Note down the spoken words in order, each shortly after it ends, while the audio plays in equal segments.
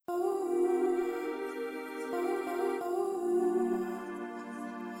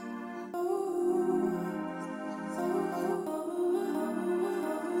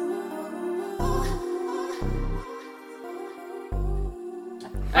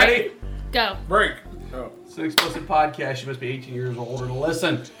Ready? Go. Break. Oh. It's an explicit podcast. You must be 18 years or older to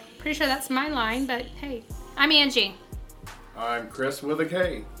listen. Pretty sure that's my line, but hey. I'm Angie. I'm Chris with a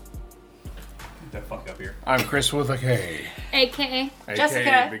K. Get that fuck up here. I'm Chris with a K. AKA.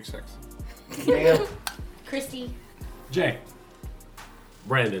 Jessica. Big Sex. Damn. Christy. Jay.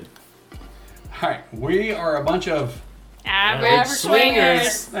 Brandon. All right. We are a bunch of... Average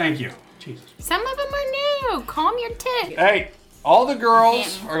swingers. Thank you. Jesus. Some of them are new. Calm your tits. Hey, all the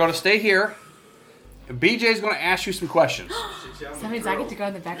girls are going to stay here. BJ's going to ask you some questions. So that means I get to go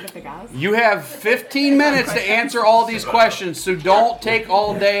in the back with the guys? You have 15 minutes to answer all these questions, so don't take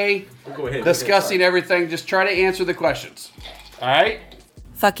all day Go ahead. discussing everything. Just try to answer the questions. All right?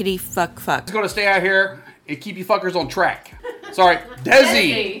 Fuckity fuck. It's going to stay out here and keep you fuckers on track. Sorry,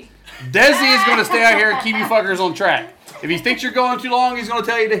 Desi. Desi is going to stay out here and keep you fuckers on track. If he thinks you're going too long, he's going to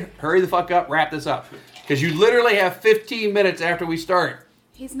tell you to hurry the fuck up, wrap this up. Because you literally have 15 minutes after we start.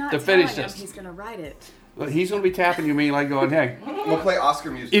 He's not To finish telling this. him he's going to write it. But he's going to be tapping you, like going, hey. We'll play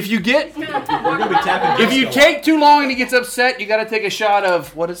Oscar music. If you get, We're gonna be tapping. if you take too long and he gets upset, you got to take a shot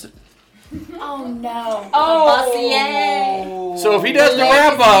of, what is it? Oh, no. Oh. So if he does the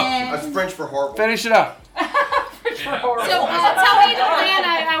wrap up, That's French for horrible. finish it up. So tell me to plan.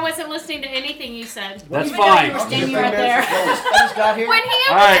 I wasn't listening to anything you said. That's fine. Standing right there. I just got here. When he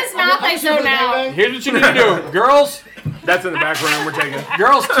All opens right. his mouth, I zone out. Here's what you need to do. That's in the background. We're taking.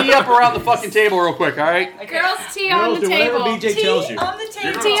 Girls tee up around the fucking table real quick, all right? Girls, tea on Girls, the do whatever table. BJ tells you. On the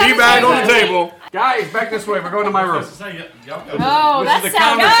table. Tea Bag on the table. Guys, back this way. We're going to my room. Oh, that This is a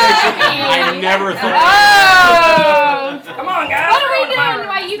sounds conversation I good. never thought. Oh! Come on, guys. What are we doing?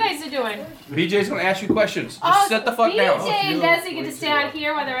 What you guys are doing? BJ's going to ask you questions. Just Oh, sit the fuck BJ down. and Desi get to stay out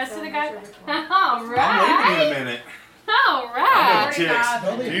here while the rest of the guys. All I'm leaving in right. a minute. All right. Chicks.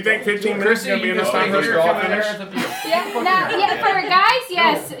 Do you think 15 minutes is gonna be enough time for us to all finish? For guys,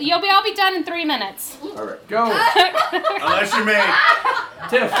 yes. You'll all be done in 3 minutes. Go. Unless you're me.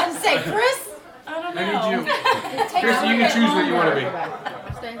 Tiff, I'd say Chris. I need you. Chris, you can choose what you want to be.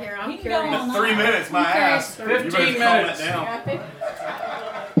 Stay here. I'm You can go curious. on. 3 minutes, my ass. 15 You better calm minutes. that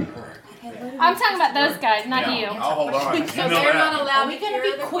down. I'm talking about those guys, not Yeah, you. I'll hold on. You So know they're that. not allowed Are we to gonna hear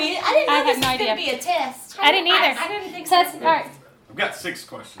be the quiz? I didn't know I have this no was gonna idea. be a test. I didn't either. I didn't think Tess, so. all right. I've got 6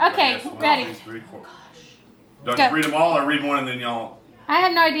 questions. Okay, I guess. 1, ready. 2, 3, 4. Do I Go. just read them all or read one and then y'all? I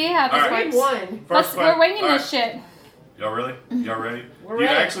have no idea how this All right. works. one. First We're winging all right. this shit. Y'all ready? Y'all ready? We're Do you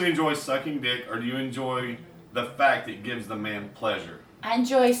ready. actually enjoy sucking dick or do you enjoy the fact it gives the man pleasure? I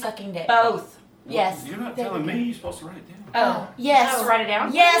enjoy sucking dick. Both. Yes. You're not telling me. You're supposed to write it down. Oh, yes. Oh, write it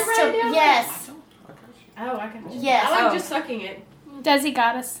down? Yes. Write it down? Yes. Oh, I can. Yes. I like Oh. just sucking it. Desi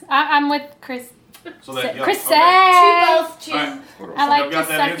got us. I'm with Chris. So that Chris okay. said. To both. To. All right. I like Y'all got just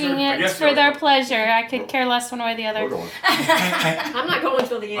that sucking answer? I it guess for y'all- their pleasure. I could care less one way or the other. I'm not going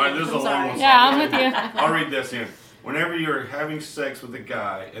till the end. All right, this is I'm a long sorry. one. Yeah, I'm with you. I'll read this in. Whenever you're having sex with a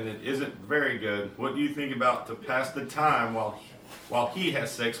guy and it isn't very good, what do you think about to pass the time while he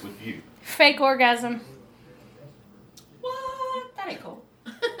has sex with you? Fake orgasm. What? That ain't cool.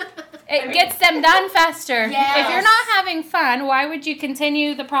 It gets them done faster. Yes. If you're not having fun, why would you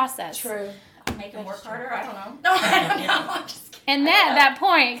continue the process? True. Make him work harder. I don't know. No, I don't know. I'm just kidding. And then at that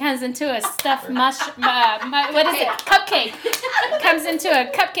point, it comes into a stuffed what is it? Cupcake. It comes into a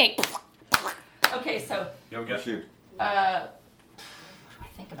cupcake. Okay, so Y'all got Shoot. what do I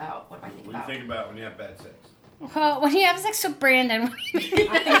think about? What do I think What do you about? think about when you have bad sex? Well, when you have sex with Brandon, what do you mean?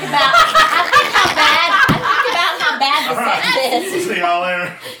 I think about how bad the sex is. See y'all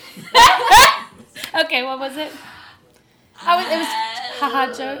later. Okay, what was it? It was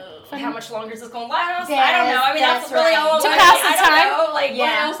haha joke. Funny. How much longer is this going to last? Yes, I don't know. I mean, that's that's really right. all. To I pass mean, the I don't time? know, like, What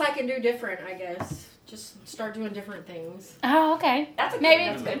yeah. else I can do different, I guess? Just start doing different things. Oh, okay. That's a good- Maybe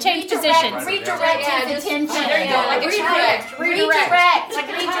that's good. change Redirect positions. Yeah, his just- attention. there you go, like a redirect. redirect. Like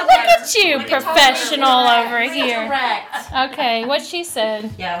a redirect. Look at you, professional over here. Redirect. Okay, what she said.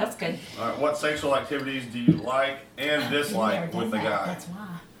 Yeah, that's good. All right. What sexual activities do you like and dislike with a guy? That's why.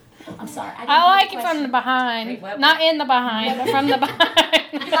 I'm sorry. I like it from the behind. Wait, what? Not in the behind, but from the behind.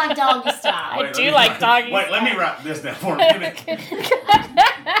 You like doggy style. I Wait, let do me like write- doggy. Wait, let me write this down for a minute.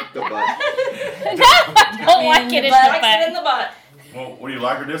 The butt. No, I don't like it in Likes it in the the butt. Well, what do you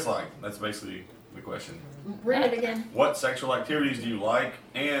like or dislike? That's basically the question. Read it again. What sexual activities do you like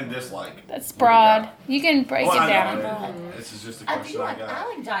and dislike? butt. That's broad. You can break Well, it I down. know. This is just a I question do I like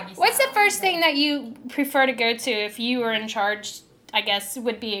got. doggy What's the style. first thing that you prefer to go to if you were in charge? I guess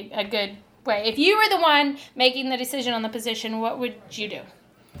would be a good way. If you were the one making the decision on the position, what would you do Your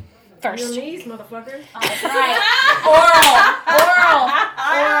first? knees, motherfucker. That's right. Oral.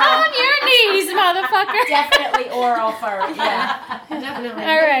 On your knees, motherfucker. Definitely oral first. Yeah. Definitely.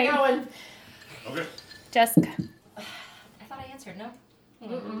 All right. Going. Okay. Jessica. I thought I answered, no?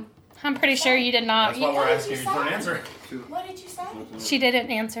 I'm pretty sure you did not. That's why we're asking you for an answer. What did you say? She didn't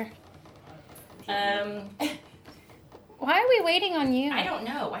answer. Why are we waiting on you? I don't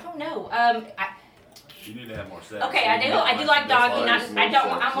know. You need to have more sex. Okay, I do like doggy.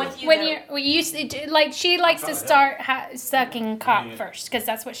 I'm with you. When you like, she likes to start sucking cock first because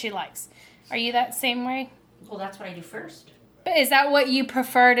that's what she likes. Are you that same way? Well, that's what I do first. But is that what you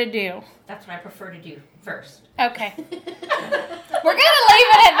prefer to do? That's what I prefer to do first. Okay. We're gonna leave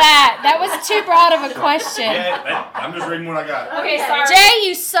it at that. That was too broad of a question. Yeah, I'm just reading what I got. Okay, sorry. Jay,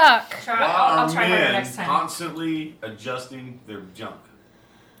 you suck. I'll Why try are harder men next time. constantly adjusting their junk?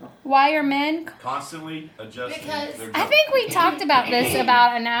 Why are men? Constantly adjusting Because their junk. I think we talked about this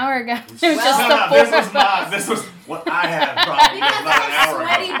about an hour ago. It was just No, the no, four this of was us. not. This was what I had probably Because not an those hour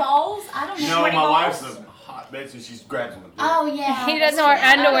sweaty ago. balls, I don't know. No, Sweaty my balls? wife's a hot bitch and she's grabbing with me. Oh yeah. He doesn't wear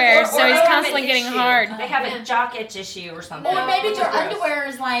underwear, so he's constantly getting hard. They have a jock itch issue or something. Or maybe Which their is gross. underwear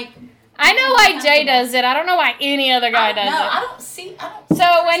is like. I know why Jay does it. I don't know why any other guy does No, I it. don't see.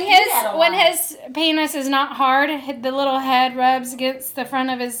 So when see that a lot. his penis is not hard, the little head rubs against the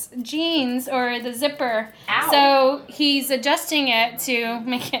front of his jeans or the zipper. Ow. So he's adjusting it to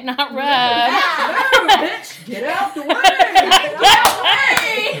make it not rub. bitch, get out the way.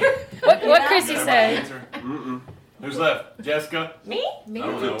 What Chrissy Everybody said. answer? Who's left? Jessica? Me? I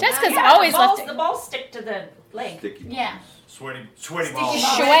don't know. Jessica's Yeah, always the balls, left. The balls stick to the leg. Sticky. Yeah. Sweaty balls.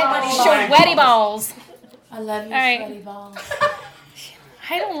 Sweaty balls. I love you, All right. sweaty balls.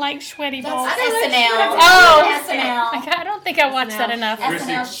 I don't like sweaty balls. SNL. Oh. SNL. I don't think I watched that enough.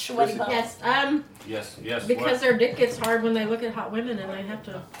 SNL sweaty balls. Yes, Yes. because what? their dick gets hard when they look at hot women and they have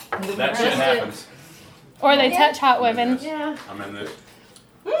to. That shit happens. Or they touch hot women. Yeah. I'm in this.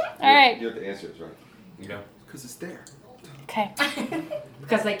 All right. You have to answer it, right? Yeah. Because it's there. Okay.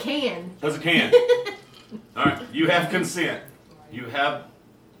 Because they can. Because it can. All right. You have consent. You have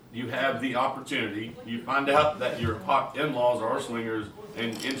the opportunity. You find out that your hot in-laws are swingers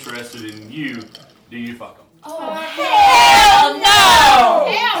and interested in you. Do you fuck them? Oh, hell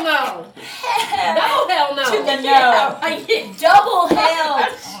no! Hell no! Hell no! To the no. I get double hell.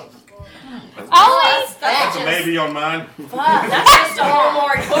 Always. That's a baby on mine. That's just a whole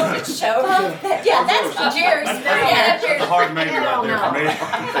more equipment show. Yeah, that's Jerry's. That's a hard maybe right there for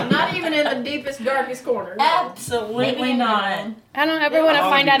me. Not even in the deepest, darkest corner. No. Absolutely not. I don't ever want to I'll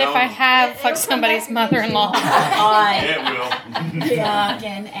find be out if I gone. have fucked somebody's mother-in-law. Yeah, it will.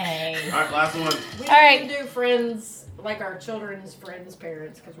 Fucking A. All right, last one. We All right. don't do friends like our children's friends'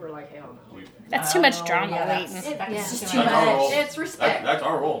 parents because we're like, hell no. That's too much drama, yeah, Leighton. It's just just too too That's our much. role. It's respect. That's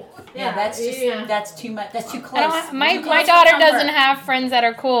our role. Yeah, that's just yeah. that's too much. That's too I close. don't, my Too close daughter for doesn't comfort. have friends that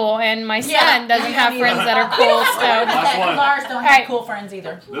are cool, and my son Yeah. doesn't have friends that are We cool. don't have So friends Last that one. because ours don't All have right. cool friends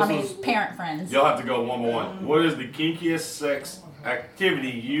either. This I mean, was- parent friends. You'll have to go one by one. What is the kinkiest sex activity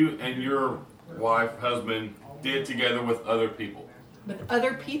you and your wife, husband did together with other people? With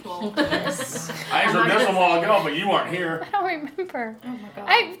other people. I answered this a while ago, but you weren't here. I don't remember. Oh my god.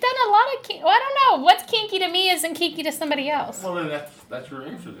 I've done a lot of well, I don't know. What's kinky to me isn't kinky to somebody else. Well, then that's your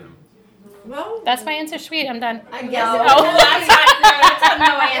answer then. Well, That's my answer, sweet. I'm done. I guess No. it Oh. would That's no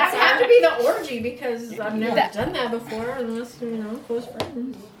have answer. to be the orgy because I've never That- done that before unless, close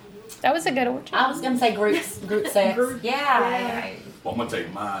friends. That was a good orgy. I was gonna say group sex. Yeah. Well, I'm gonna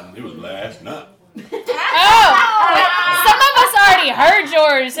take mine. It was last night. Oh, some of us already heard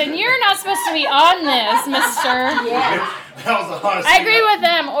yours, and you're not supposed to be on this, mister. Yeah. That was the hottest. I thing agree with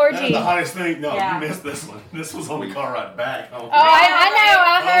them, That was orgy. the hottest thing. No, Yeah. you missed this one. This was on the car ride back. Oh, I know.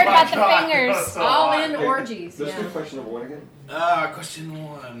 I heard my about the God. fingers. That's so All hot. in orgies. Let's do Yeah. question number one again. Question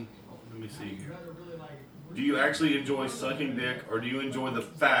one. Let me see here. Do you actually enjoy sucking dick, or do you enjoy the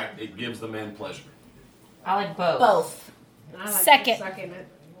fact it gives the man pleasure? I like both. Both. I like Second. sucking it.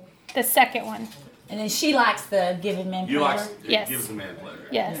 The second one. And then she likes the giving men You like pleasure. it Yes. gives the man pleasure.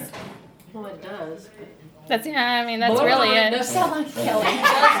 Yes. Well, it does. That's. I mean, that's Both really of it. does. Sound like Kelly.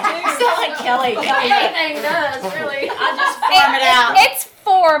 Sound like Kelly. Everything does, really. I just farm it out. It's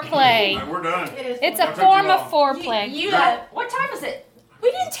foreplay. All right, we're done. It is. It's That a took form too of long. foreplay. What time is it?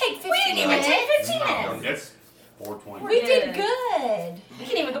 We didn't take 15 We didn't even minutes. take 15 minutes. It's 4:20. We did good. We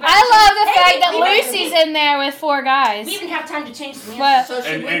can't even go back. I love the Hey, fact that we- Lucy's in there with 4 guys. We even have time to change the What? answer. So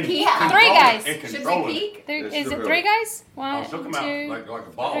should And, we and peek? control 3 it, guys. and Should control we it. peek? Is It's it the 3 guys? Oh, 1, she'll come out 2, like a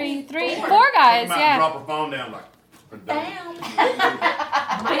ball. 3, 4 She'll guys. come out and Yeah. drop her phone down like. Bam.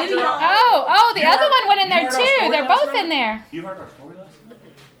 Oh, the other one went in there You heard our too. story They're last both night? in there. You heard our story last night?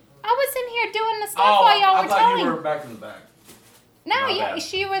 I was in here doing the stuff Oh, while y'all I were thought telling. you were back in the back. No, My yeah, bad.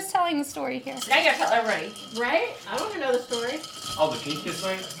 she was telling the story here. Now you gotta tell everybody. Right? I want to know the story. Oh, the kink kiss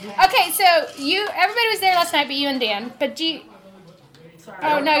thing? Okay, so everybody was there last night, but you and Dan. But you, Sorry.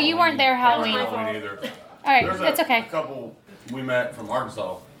 oh no, you weren't there Halloween. I All wasn't either. right, There's that's a okay. couple we met from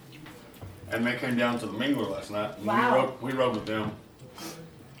Arkansas, and they came down to the Mingler last night. And Wow. we rode with them.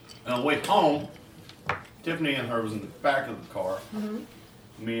 And on the way home, Tiffany and her was in the back of the car.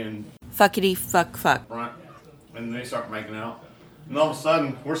 Me and Fuckity fuck fuck. front, and they start making out. And all of a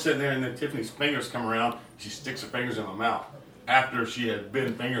sudden, we're sitting there, and then Tiffany's fingers come around. She sticks her fingers in my mouth after she had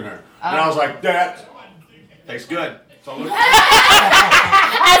been fingering her. And I was like, that tastes good. So I looked,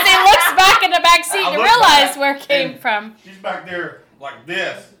 As he looks back in the back seat I to looked realize back, where it came and from. She's back there like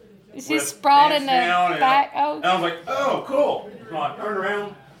this. She's with sprawled in the pants down and back. And I Oh, was like, oh, cool. So I turned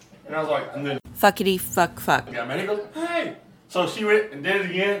around, and I was like, and then Fuckity fuck fuck. I got mad. He goes, hey. So she went and did it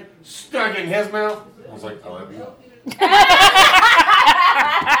again, stuck it in his mouth. I was like, I love you.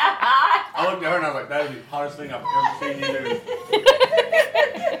 I looked at her and I was like, that is the hottest thing I've ever seen you do.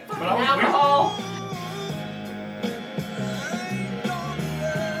 But I was Alcohol.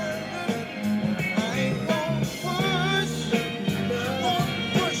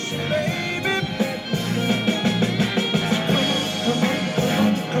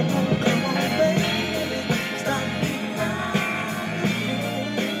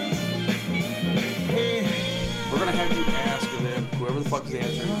 We're gonna have you ask them, whoever the fuck is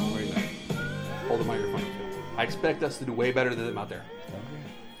answering, right now. Hold the microphone. I expect us to do way better than them out there.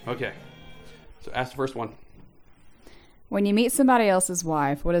 Okay. So ask the first one. When you meet somebody else's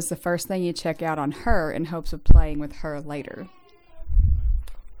wife, what is the first thing you check out on her in hopes of playing with her later?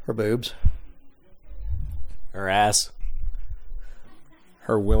 Her boobs. Her ass.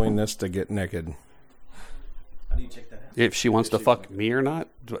 Her willingness to get naked. How do you check that out? If she wants to fuck me or not,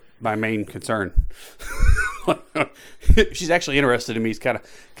 my main concern. If she's actually interested in me, is kind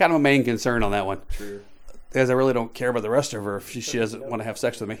of a main concern on that one. True. Because I really don't care about the rest of her if she doesn't want to have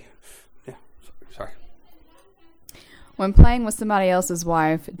sex with me. Yeah, sorry. When playing with somebody else's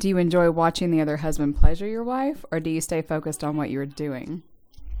wife, do you enjoy watching the other husband pleasure your wife, or do you stay focused on what you're doing?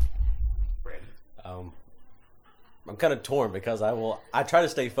 I'm kind of torn because I try to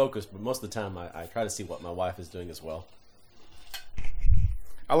stay focused, but most of the time I try to see what my wife is doing as well.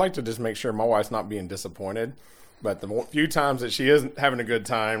 I like to just make sure my wife's not being disappointed, but the few times that she isn't having a good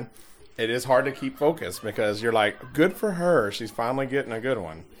time, it is hard to keep focused because you're like, good for her. She's finally getting a good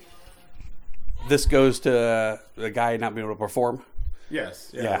one. This goes to the guy not being able to perform.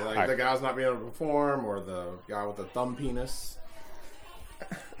 Yes. Yeah. Yeah, Like I- the guy's not being able to perform, or the guy with the thumb penis.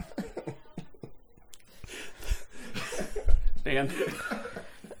 Dan?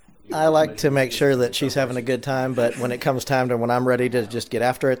 I like to make sure that she's having a good time, but when it comes time to when I'm ready to just get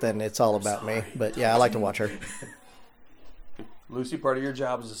after it, then it's all about me. But yeah, I like to watch her. Lucy, part of your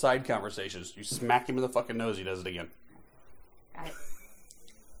job is the side conversations. You smack him in the fucking nose, he does it again.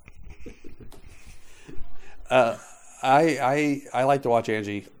 I like to watch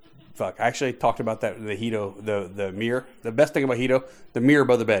Angie fuck. I actually talked about that in the Hito, the mirror. The best thing about Hito, the mirror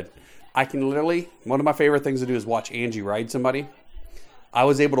above the bed. I can literally, one of my favorite things to do is watch Angie ride somebody. I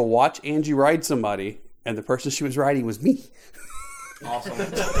was able to watch Angie ride somebody, and the person she was riding was me. Awesome.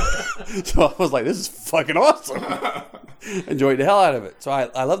 So I was like, this is fucking awesome. Enjoyed the hell out of it. So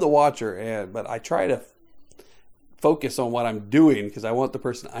I love to watch her, but I try to focus on what I'm doing because I want the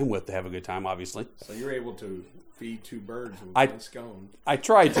person I'm with to have a good time, obviously. So you're able to feed two birds with I- one scone. I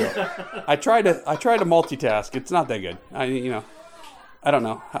try to. I try to multitask. It's not that good. I don't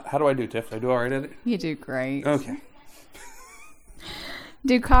know. How do I do, Tiff? I do all right at it? You do great. Okay.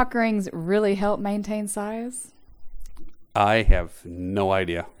 Do cock rings really help maintain size? I have no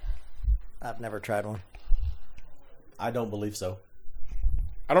idea. I've never tried one. I don't believe so.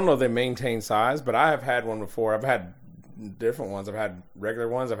 I don't know if they maintain size, but I have had one before. I've had different ones. I've had regular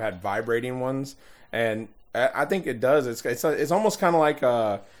ones. I've had vibrating ones, and I think it does. It's almost kind of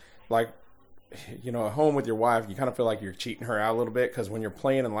like you know, at home with your wife, you kind of feel like you're cheating her out a little bit because when you're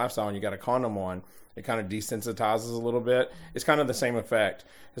playing in lifestyle and you got a condom on, it kind of desensitizes a little bit. It's kind of the same effect.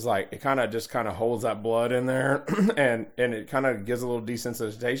 It's like it kind of just kind of holds that blood in there, and it kind of gives a little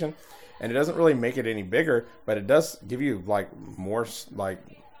desensitization, and it doesn't really make it any bigger, but it does give you like more like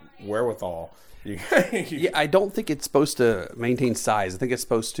wherewithal. Yeah, I don't think it's supposed to maintain size. I think it's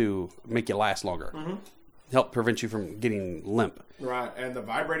supposed to make you last longer. Mm-hmm. Help prevent you from getting limp. Right, and the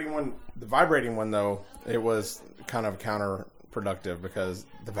vibrating one though, it was kind of counterproductive because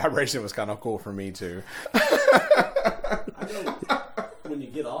the vibration was kind of cool for me too. I know when you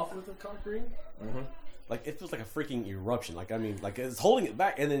get off with a cock ring, like it feels like a freaking eruption. Like I mean, like it's holding it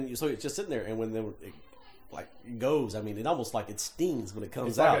back, and then so it's just sitting there, and when like goes. I mean, it almost like it stings when it comes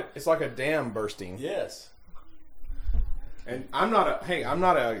It's out. it's like a dam bursting. Yes. And I'm not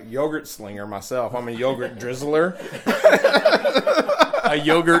a yogurt slinger myself. I'm a yogurt drizzler. A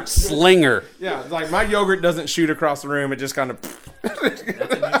yogurt slinger. Yeah, like my yogurt doesn't shoot across the room. It just kind of. That's a new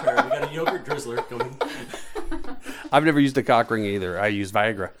term. We got a yogurt drizzler coming. I've never used a cock ring either. I use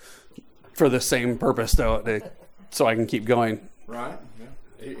Viagra for the same purpose, though, so I can keep going. Right. Yeah.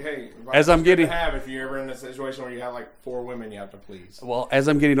 Hey, as I'm getting, if you're ever in a situation where you have like 4 women you have to please. Well, as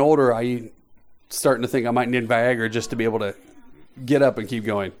I'm getting older, I starting to think I might need Viagra just to be able to get up and keep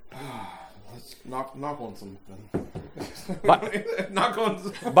going. Let's knock on something. Knock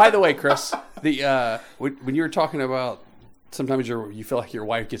on. By the way, Chris, when you were talking about sometimes you feel like your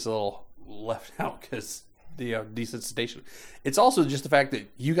wife gets a little left out because the desensitization. It's also just the fact that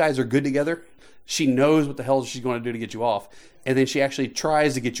you guys are good together. She knows what the hell she's going to do to get you off, and then she actually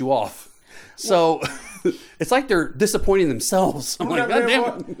tries to get you off. So it's like they're disappointing themselves. I'm like, God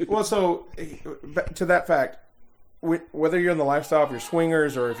damn it. Well, so to that fact, whether you're in the lifestyle, if you're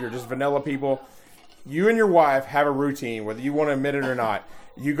swingers or if you're just vanilla people, you and your wife have a routine, whether you want to admit it or not.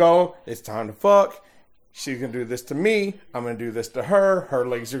 You go, it's time to fuck. She's going to do this to me. I'm going to do this to her. Her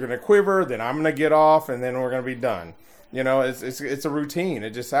legs are going to quiver. Then I'm going to get off, and then we're going to be done. You know, it's a routine.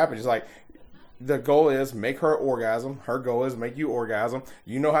 It just happens. It's like the goal is make her orgasm. Her goal is make you orgasm.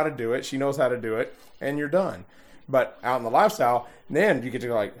 You know how to do it. She knows how to do it, and you're done. But out in the lifestyle, then you get to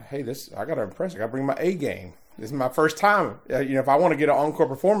go like, hey, I got to impress. I got to bring my A game. This is my first time. If I want to get an encore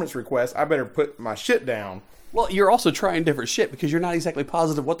performance request, I better put my shit down. Well, you're also trying different shit because you're not exactly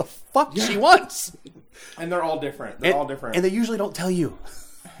positive what the fuck she wants. And they're all different. They're all different. And they usually don't tell you.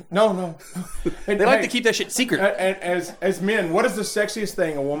 No. They like to keep that shit secret. And as men, what is the sexiest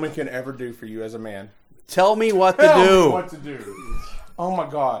thing a woman can ever do for you as a man? Tell me what to Tell do. Me what to do. Oh my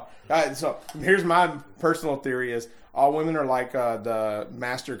God. So here's my personal theory is all women are like the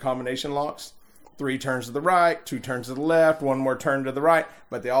master combination locks. 3 turns to the right, 2 turns to the left, 1 more turn to the right,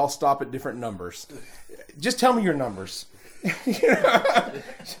 but they all stop at different numbers. Just tell me your numbers.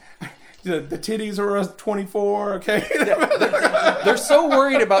 The titties are a 24, okay? They're so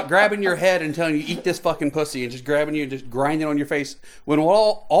worried about grabbing your head and telling you, eat this fucking pussy, and just grabbing you and just grinding on your face. When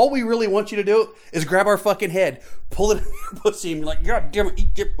all we really want you to do is grab our fucking head, pull it in your pussy, and be like, God damn it,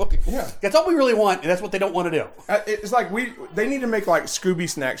 eat your fucking... Yeah. That's all we really want, and that's what they don't want to do. It's like they need to make like Scooby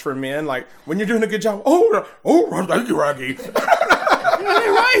snacks for men. Like, when you're doing a good job, thank you, Rocky.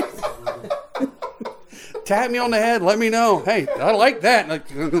 Right? Tap me on the head. Let me know. Hey, I like that.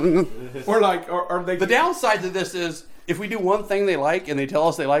 Or they. The downside to this is if we do one thing they like and they tell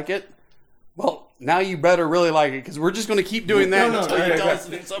us they like it, well, now you better really like it because we're just going to keep doing that until you tell us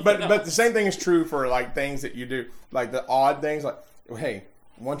to do something else. But the same thing is true for like things that you do, like the odd things. Like, hey,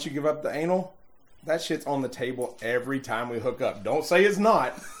 once you give up the anal, that shit's on the table every time we hook up. Don't say it's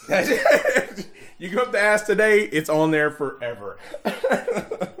not. You give up the ass today, it's on there forever.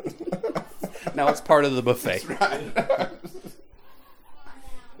 Now it's part of the buffet. That's right.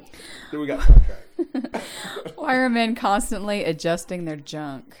 Then we got sidetracked. Why are men constantly adjusting their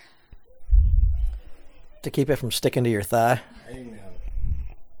junk? To keep it from sticking to your thigh. Amen.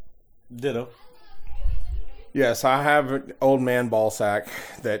 Ditto. Yes, I have an old man ball sack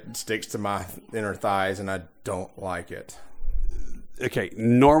that sticks to my inner thighs, and I don't like it. Okay,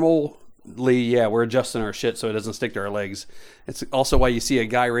 normally, yeah, we're adjusting our shit so it doesn't stick to our legs. It's also why you see a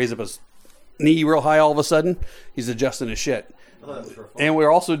guy raise up his knee real high all of a sudden. He's adjusting his shit. And we're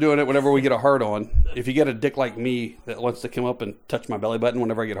also doing it whenever we get a hard on. If you get a dick like me that wants to come up and touch my belly button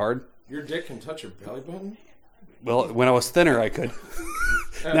whenever I get hard. Your dick can touch your belly button? Well, when I was thinner, I could.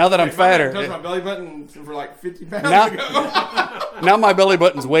 Now that I'm fatter. Touch my belly button for like 50 pounds ago. Now my belly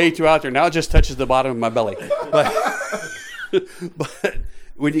button's way too out there. Now it just touches the bottom of my belly. But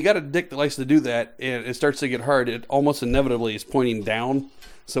when you got a dick that likes to do that and it starts to get hard, it almost inevitably is pointing down.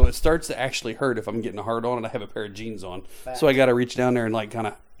 So it starts to actually hurt if I'm getting a hard on and I have a pair of jeans on. Fact. So I got to reach down there and like kind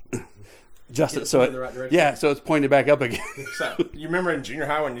of adjust it so it, so it's pointed back up again. So, you remember in junior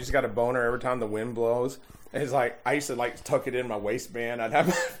high when you just got a boner every time the wind blows? And it's like I used to like tuck it in my waistband. I'd have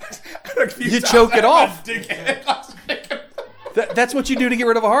you choke it off. That's what you do to get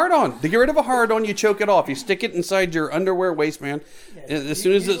rid of a hard on. To get rid of a hard on, you choke it off. You stick it inside your underwear waistband. Yeah, as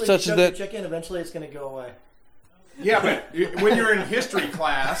soon as it touches that, chicken, eventually it's going to go away. Yeah, but when you're in history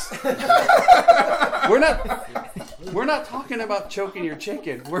class, we're not talking about choking your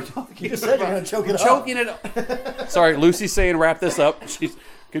chicken. We're talking you said about you're gonna choking it off. Sorry, Lucy's saying wrap this up. She's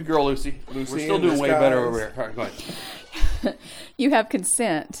good girl, Lucy. We're still doing way better over here. All right, go ahead. You have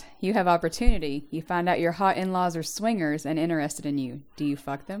consent. You have opportunity. You find out your hot in-laws are swingers and interested in you. Do you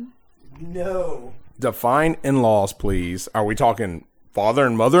fuck them? No. define in-laws, please. Are we talking father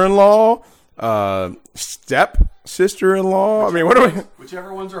and mother-in-law? Step sister-in-law? I mean, what are we?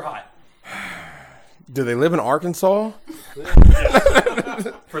 Whichever ones are hot. Do they live in Arkansas?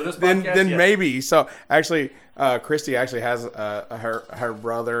 For this podcast, then yes. maybe. So actually, Christy actually has her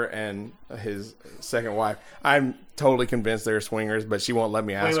brother and his second wife. I'm totally convinced they're swingers, but she won't let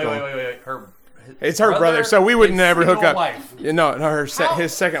me ask them. Wait. It's her brother, so we would and never hook single up. wife. No,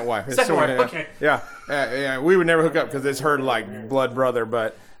 his second wife. His Second wife, yeah. okay. Yeah, we would never hook up because it's her like blood brother.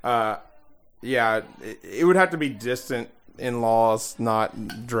 But yeah, it would have to be distant in-laws,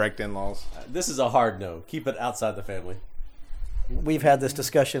 not direct in-laws. This is a hard no. Keep it outside the family. We've had this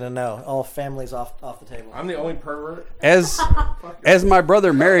discussion, and no, all families off the table. I'm the only pervert. As my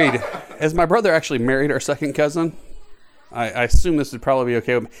brother actually married our second cousin, I assume this would probably be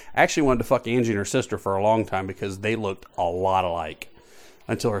okay with me. I actually wanted to fuck Angie and her sister for a long time because they looked a lot alike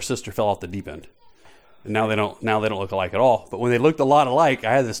until her sister fell off the deep end. And now they don't look alike at all. But when they looked a lot alike,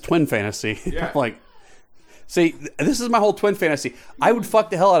 I had this twin fantasy. Yeah. Like, see, this is my whole twin fantasy. I would fuck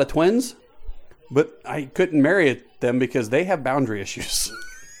the hell out of twins, but I couldn't marry them because they have boundary issues.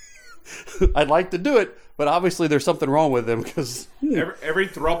 I'd like to do it, but obviously there's something wrong with them because Every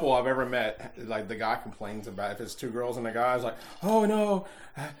throuple I've ever met, like the guy complains about if it's two girls and a guy is like, oh no,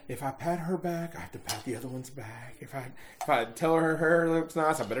 if I pat her back, I have to pat the other one's back. If I tell her hair looks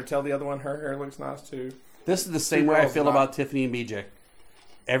nice, I better tell the other one her hair looks nice too. this is the same way I feel about Tiffany and BJ.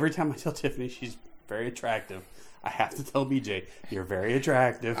 Every time I tell Tiffany she's very attractive, I have to tell BJ, you're very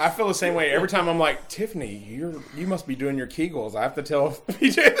attractive. I feel the same way every time I'm like, Tiffany, you must be doing your Kegels. I have to tell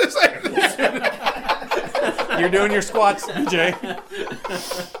BJ the same thing. You're doing your squats, BJ.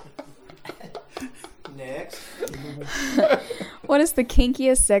 Next. What is the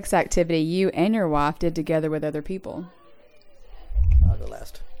kinkiest sex activity you and your wife did together with other people? I'll go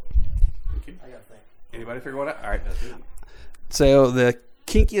last. I gotta think. Anybody figure one out? All right. So the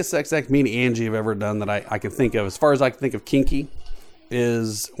kinkiest sex act me and Angie have ever done that I can think of, as far as I can think of kinky,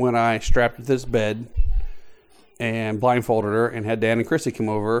 is when I strapped her to this bed and blindfolded her and had Dan and Chrissy come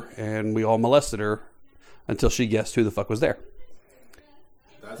over and we all molested her until she guessed who the fuck was there.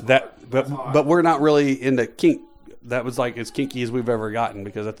 But we're not really into kink. That was like as kinky as we've ever gotten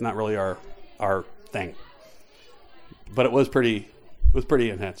because that's not really our thing. But it was pretty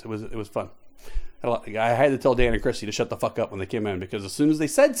intense. It was fun. I had to tell Dan and Chrissy to shut the fuck up when they came in because as soon as they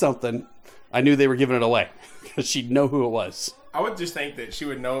said something, I knew they were giving it away because she'd know who it was. I would just think that she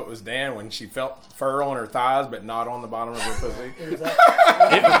would know it was Dan when she felt fur on her thighs, but not on the bottom of her pussy.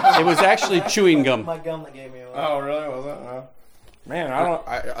 It was actually chewing gum. My gum that gave me away. Oh, really? Was it?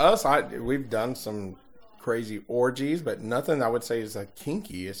 Man, we've done some crazy orgies, but nothing I would say is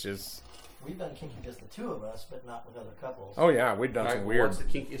kinky. It's just... We've done kinky just the two of us, but not with other couples. Oh, yeah, we've done some weird... What's the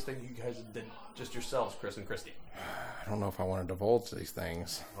kinkiest thing you guys did just yourselves, Chris and Christy? I don't know if I want to divulge these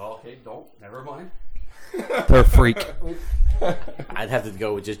things. Well, okay, don't. Never mind. They're a freak. I'd have to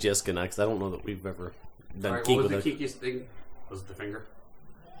go with just Jessica now because I don't know that we've ever done Right, kink what was with the her. kinkiest thing? Was it the finger?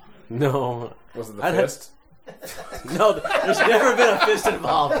 No. Was it the I'd fist? No, there's never been a fist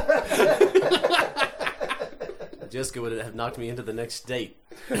involved. Jessica would have knocked me into the next date.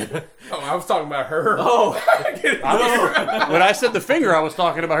 Oh, I was talking about her. Oh, When I said the finger, I was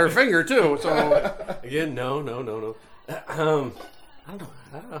talking about her finger too. So again, no. I don't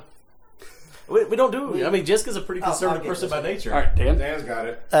know. We don't do. I mean, Jessica's a pretty conservative person by nature. all right, Dan. Dan's got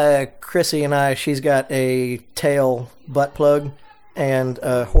it. Chrissy and I, she's got a tail butt plug and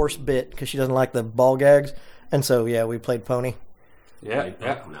a horse bit because she doesn't like the ball gags. And so, yeah, we played pony. Yeah. Ride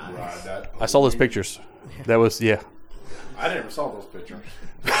that. I saw those pictures. That was I never saw those pictures.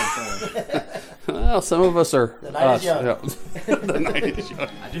 Well, some of us are. The night is young. Yeah. The night is young.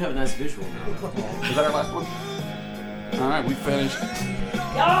 I do have a nice visual now. Is that our last one? All right, we finished.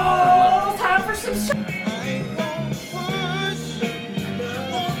 Yo, time for some shit.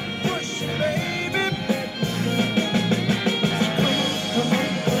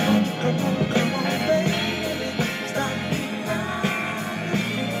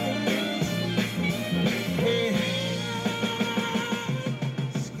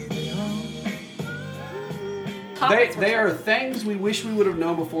 They are things we wish we would have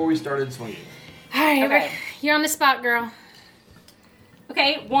known before we started swinging. All right, Okay. you're on the spot, girl.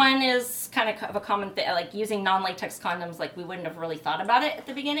 Okay, one is kind of a common thing, like using non-latex condoms. Like we wouldn't have really thought about it at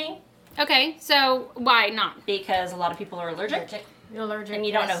the beginning Okay, so why not? because a lot of people are allergic, You're allergic. and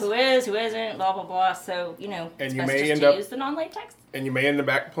you don't know who is, who isn't, blah blah blah. So And it's you best may just end to up- use the non-latex. And you may end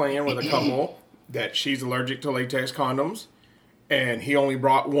up playing with a couple that she's allergic to latex condoms, and he only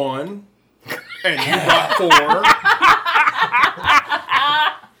brought one, and you brought four.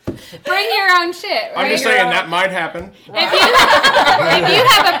 Bring your own shit. I'm just right? saying that might happen. If you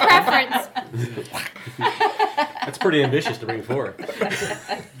have a preference. That's pretty ambitious to bring forward.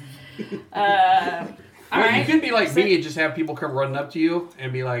 You could be like me and just have people come running up to you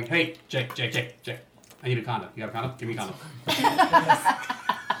and be like, "Hey, Jake, I need a condom. You got a condom? Give me a condom."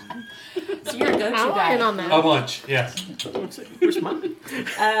 So you're a go-to I'll guy. in on that. A bunch, yes. Where's mine?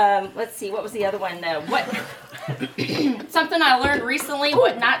 Let's see. What was the other one? What? Something I learned recently: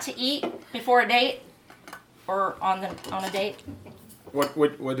 what not to eat before a date or on a date.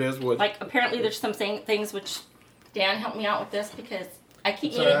 What is what? Like apparently there's some things which Dan helped me out with this because I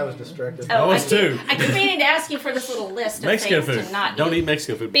keep Sorry, meaning. I was distracted. I was too. I keep meaning to ask you for this little list of Mexican things food. to not Don't eat. eat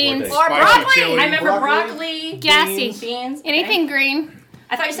Mexican food. Beans. before a date. Or broccoli. chili. I remember broccoli, Gassy. beans. Okay. Anything green.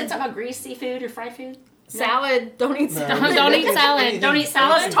 I thought you said something about greasy food or fried food. Salad. Don't eat salad. Don't eat salad. Don't eat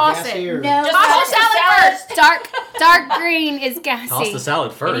salad. Toss Gassy it. or- No, Toss toss your salad first. Dark green is gassy. Toss the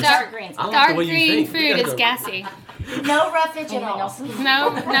salad first. Dark greens. I like Dark the way you green think. You food gotta is go- gassy. No roughage at all.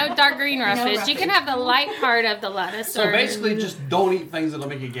 No dark green roughage. You can have the light part of the lettuce. So or, basically, just don't eat things that'll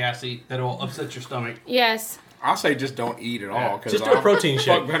make you gassy, that'll upset your stomach. yes. I'll say just don't eat at all. Just do a protein fuck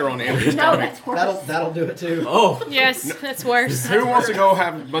shake. better on the empty No, stomach. that's worse. That'll do it too. Oh, Yes, that's worse. Who wants to go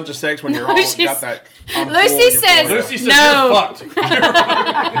have a bunch of sex when you're all Lucy's- got that? I'm full, Lucy you're says- full. Lucy says No. you're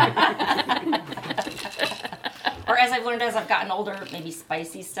fucked. Or as I've learned as I've gotten older, maybe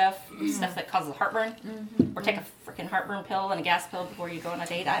spicy stuff, stuff that causes heartburn, or take a freaking heartburn pill and a gas pill before you go on a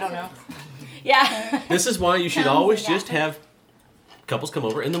date. I don't know. Yeah. this is why you should always just have couples come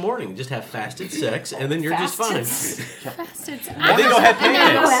over in the morning. Just have fasted sex, and then you're just fine. Fasted. And then go have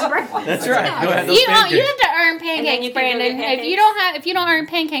pancakes. That's right. Go have those You have pancakes. to earn then pancakes, you can go get Brandon. pancakes? If you don't earn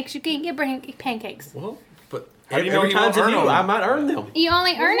pancakes, you can't get pancakes. Well, but How do you know every you time won't to earn you, them? I might earn them. You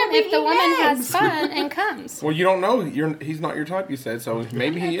only earn them if the woman has fun and comes. Well, you don't know. He's not your type. You said so.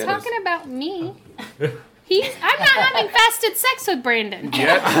 Maybe he is. Talking about me. I'm not having fasted sex with Brandon.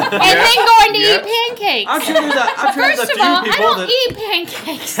 Yet. And then going to eat pancakes. I'm sure there's a First few of all, I people don't that eat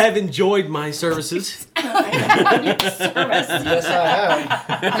pancakes. have enjoyed my services. Yes, I have.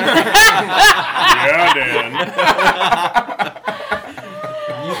 Yeah, Dan.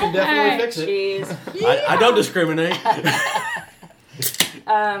 You can definitely Alright. fix it. Jeez. I don't discriminate.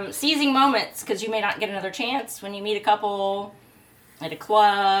 Seizing moments because you may not get another chance when you meet a couple at a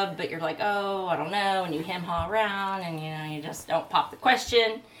club, but you're like, oh, I don't know, and you hem-haw around, and you just don't pop the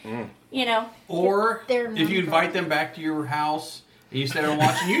question. You know. Or They're if you invite them back to your house and you sit there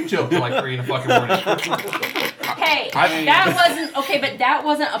watching YouTube till like 3 in the fucking morning. Hey, that wasn't okay, but that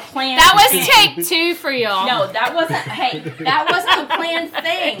wasn't a plan. That was thing. take 2 for y'all. No, that wasn't. Hey, that wasn't a planned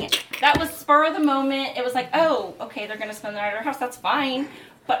thing. That was spur of the moment. It was like, oh, okay, they're gonna spend the night at our house. That's fine.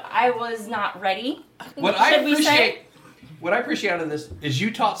 But I was not ready. What I appreciate out of this is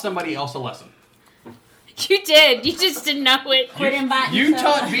you taught somebody else a lesson. You did. You just didn't know it. Quit inviting. You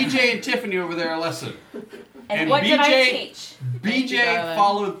yourself. taught BJ and Tiffany over there a lesson. And what did I teach? BJ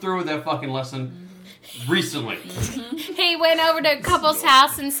followed through with that fucking lesson recently. He went over to a couple's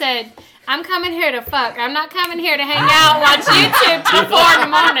house and said, I'm coming here to fuck. I'm not coming here to hang out and watch YouTube till 4 in the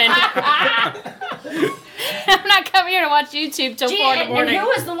morning. I'm not coming here to watch YouTube till 4 in the And morning. who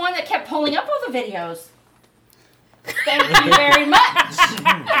was the one that kept pulling up all the videos? Thank you very much.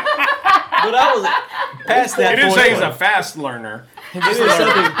 But I was past that He didn't point. say he's a fast learner. It is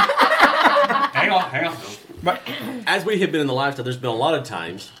something. Hang on. But as we have been in the lifestyle, there's been a lot of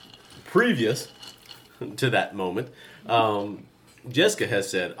times previous to that moment. Jessica has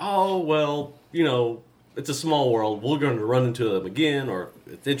said, "Oh well, you know, it's a small world. We're going to run into them again, or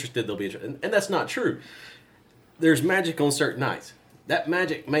if it's interested, they'll be interested." And that's not true. There's magic on certain nights. That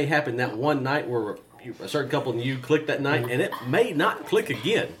magic may happen that one night where a certain couple and you click that night, and it may not click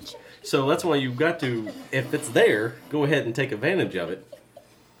again. So that's why you've got to, if it's there, go ahead and take advantage of it.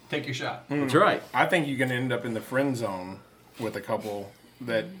 Take your shot. That's right. I think you can end up in the friend zone with a couple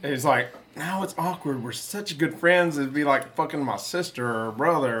that is like, now it's awkward. We're such good friends. It'd be like fucking my sister or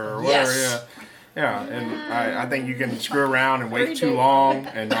brother or whatever. Yes. Yeah. And I think you can screw around and wait too long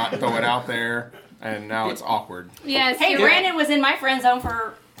and not throw it out there. And now it's awkward. Yes. Hey, you're- Brandon was in my friend zone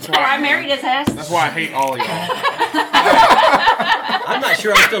for. I married his ass. That's why I hate all of y'all. I'm not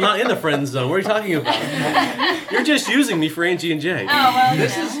sure I'm still not in the friend zone. What are you talking about? You're just using me for Angie and Jay. Oh well.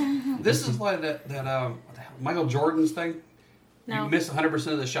 This is like that what the hell, Michael Jordan's thing. No. You miss 100%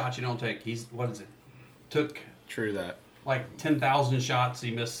 of the shots you don't take. Took True that. like 10,000 shots. He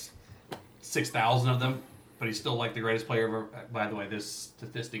missed 6,000 of them, but he's still like the greatest player ever. By the way, these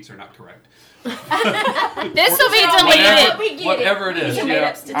statistics are not correct. This will be Whatever, deleted. whatever it is, You made yeah.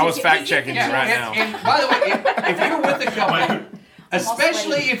 up statistics. I was fact checking you right now. And by the way, if you're with a couple,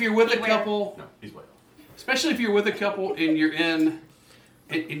 Especially if you're with a couple. No, he's waiting. Especially if you're with a couple and you're in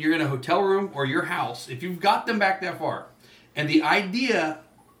a hotel room or your house. If you've got them back that far, and the idea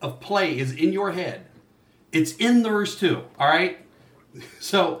of play is in your head, it's in theirs too. All right.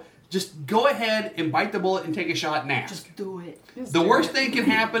 So just go ahead and bite the bullet and take a shot and ask. Just do it. The worst thing can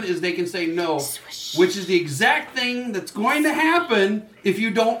happen is they can say no, which is the exact thing that's going to happen if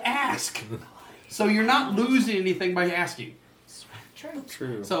you don't ask. So you're not losing anything by asking.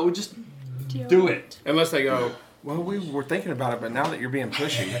 True. So just do it. Unless they go, well, we were thinking about it, but now that you're being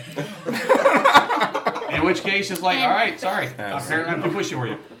pushy. In which case, it's like, all right, sorry. Apparently I'm too pushy for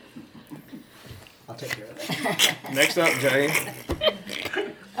you. I'll take care of that. Next up, Jay.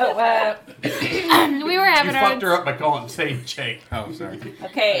 We were You having our fucked her up by saying Jake. Oh, sorry.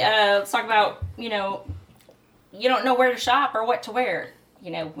 Okay, let's talk about, you don't know where to shop or what to wear.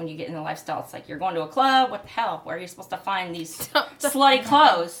 When you get in the lifestyle, it's like you're going to a club. What the hell? Where are you supposed to find these slutty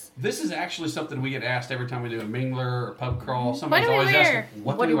clothes? This is actually something we get asked every time we do a mingler or pub crawl. Somebody's do we always wear? asking,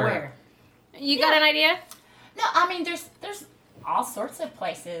 what do we wear? You got an idea? No, I mean there's all sorts of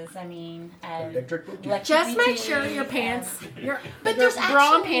places. I mean, Just make sure your pants, but there's bra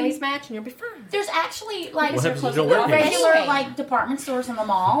and actually panties match, and you'll be fine. There's actually like What happens if you don't wear pants? regular like department stores in the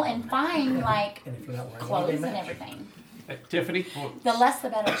mall and find like clothes and everything. Tiffany? The less the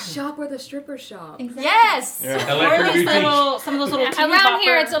better. Shop where the strippers shop. Exactly. Yes. Yeah. Or Electric at least Boutique. some of those little teeny Around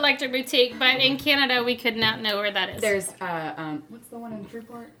here, bopper- it's Electric Boutique, but in Canada, we could not know where that is. There's what's the one in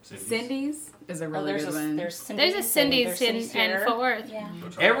Shreveport? Cindy's is a really good one. There's There's a Cindy's in Fort Worth. Yeah.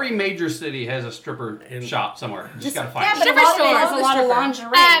 Every major city has a stripper shop somewhere. You just gotta find Yeah, it. but Stripper a lot of it store. has a lot of lingerie.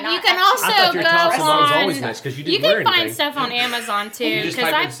 You not can actual- also I thought your go top one was on. always nice because you You didn't wear can find anything. stuff on Amazon too. You just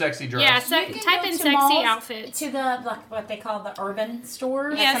Because type in sexy dress. Yeah, You can type go in to sexy malls, outfits. to the what they call the urban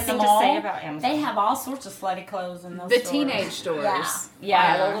stores. Yes. in the Something to say mall. about Amazon. They have all sorts of slutty clothes in those The stores. teenage stores.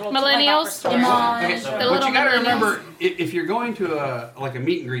 Yeah. the little Millennials? stores. Iman. Okay, The but little you gotta millennials. remember, if you're going to a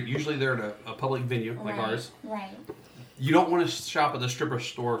meet and greet, usually they're at a public venue like ours. Right. You don't want to shop at the stripper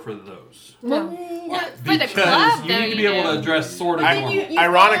store for those. For the Because club, you though, need to be you able do. to dress sort of I- normal. You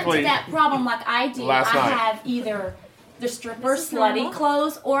Ironically, fall into that problem like I do. last night. I have either the stripper slutty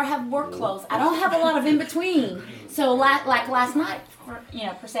clothes or have work clothes. I don't have a lot of in between. So like last night,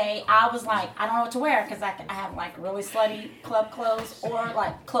 per se, I was like, I don't know what to wear because I have like really slutty club clothes or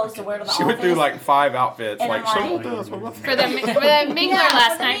like clothes to wear to the She office. went through like 5 outfits. And Like, I'm so like- what does? What For the mingler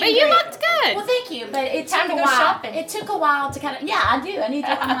last night. But you looked good. Well, thank you, but it Time took to a go while. shopping. It took a while to kind of. Yeah, I do. I need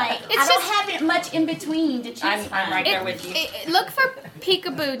to. I'm like, It's I don't just- have it much in between to choose. I'm right there with you. Look for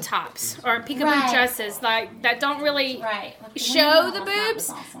peekaboo tops or peekaboo Right. dresses like that don't really Right. Like show women's the models, that boobs, was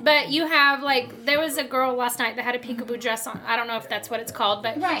awesome. but you have like there was a girl last night that had a peekaboo dress on. I don't know if that's what it's called,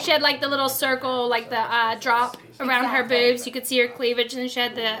 but Right. she had like the little circle, like the drop around her Exactly. boobs. You could see her cleavage, and then she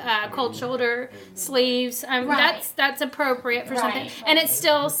had the cold shoulder sleeves. Right. That's appropriate for Right, something, right. and it's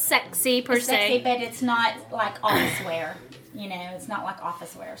still sexy per It's sexy, se. but it's not like office wear. It's not like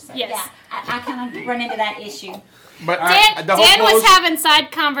office wear. So Yes. yeah, I kind of run into that issue. But Dan, the whole Dan was clothes, having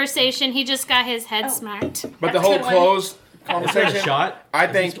side conversation. He just got his head smacked. but the whole That's a good clothes Is that a conversation. shot? I Is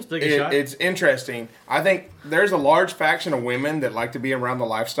he think supposed to take a shot? it's interesting. I think there's a large faction of women that like to be around the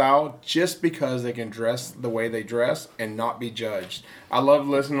lifestyle just because they can dress the way they dress and not be judged. I love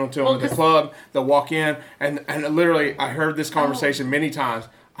listening to them at the club. They'll walk in and literally I heard this conversation many times.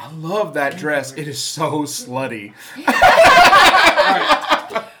 I love that dress. It is so slutty.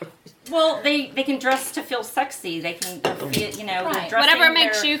 Well, they can dress to feel sexy. They can, feel, they're Right. dressing Whatever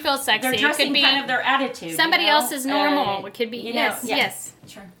makes their- you feel sexy. They're It dressing could be kind of their attitude. somebody else's normal. Uh, It could be you know, yes, yeah. yes.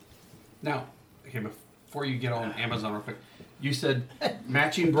 Sure. Now, okay, before you get on Amazon real quick, you said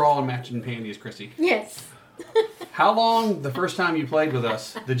matching bra and matching panties, Chrissy. Yes. How long, the first time you played with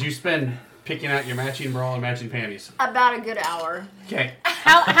us, did you spend picking out your matching bra and matching panties? About a good hour. Okay.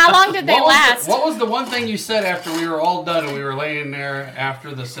 How long did they last? What was the one thing you said after we were all done and we were laying there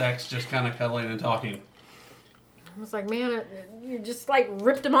after the sex, just kind of cuddling and talking? I was like, man, you just like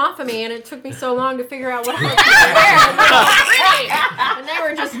ripped them off of me, and it took me so long to figure out what I was wearing. And they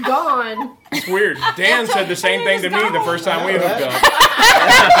were just gone. It's weird. Dan said the same thing to me the first time we hooked up.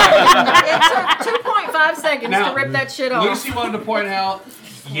 It took 2.5 seconds Now, to rip that shit off. Lucy wanted to point out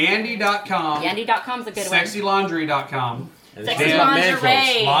Yandy.com, Yandy.com's a good one. SexyLaundry.com, Sexy Dan-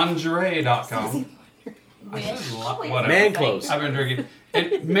 lingerie. Lingerie.com. Whatever. Man clothes. I've been drinking.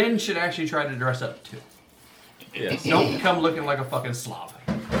 And men should actually try to dress up too. Yes. Don't come looking like a fucking slob.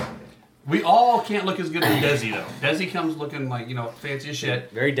 We all can't look as good as Desi though. Desi comes looking like, fancy as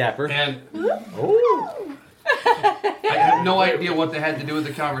shit. Very dapper. And Oh. I have no idea what they had to do with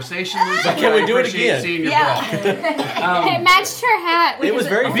the conversation. But can we do it appreciate again? seeing your Yeah. bra. It matched her hat. It was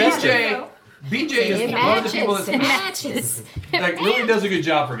very BJ is one of the people that really does a good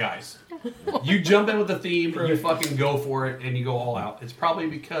job for guys. You jump in with the theme, you fucking go for it, and you go all out. It's probably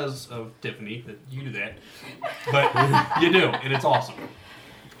because of Tiffany that you do that, but you do, and it's awesome.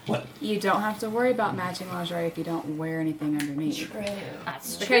 What? You don't have to worry about matching lingerie if you don't wear anything underneath. True.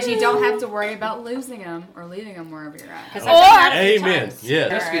 That's because you don't have to worry about losing them or leaving them wherever you're at. Amen. Yeah.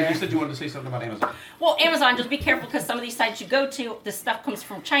 Jessica, you said you wanted to say something about Amazon. Well, Amazon, just be careful because some of these sites you go to, the stuff comes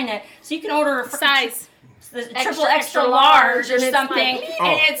from China, so you can order a size, the triple extra large or and it's something, like-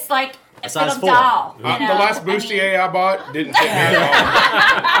 and it's like a size little 4. doll. The last bustier I bought didn't fit me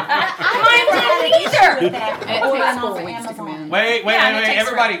at Mine didn't either. That ordering off of Amazon. Wait, Yeah, and it takes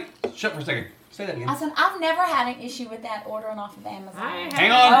everybody, shut for a second. Say that again. I said I've never had an issue with that ordering off of Amazon.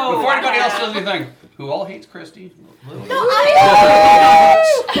 Hang on, Oh, before anybody wow. else says anything. Who all hates Christy? No,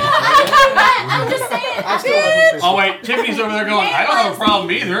 I'm just saying. I still love you, Christy. Oh wait, Tiffany's over there going, I don't have a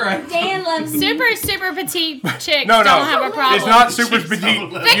problem either. Dan loves Super petite chicks No, don't have a problem. it's not super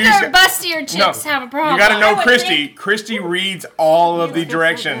petite. Thicker, bustier chicks have a problem. You gotta know would Christy. Christy reads all of the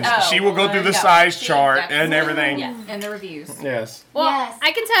directions. Oh, She will go through the yeah. size chart and everything. Yeah. And the reviews. Yes. Well, Yes.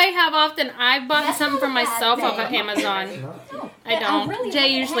 I can tell you how often I've bought That's something for not a bad myself off of thing. Amazon. I I don't. really Jay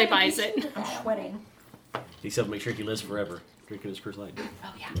haven't usually had an buys it. issue. I'm sweating. He said make sure he lives forever. Drinking his Coors Light.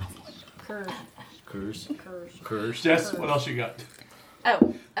 Oh yeah. Curse. Jess, what else you got?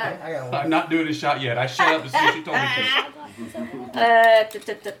 Oh. I got one. I'm not doing a shot yet. I shut up as soon as she told me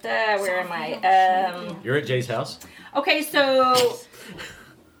to. Where am I? You're at Jay's house. Okay, so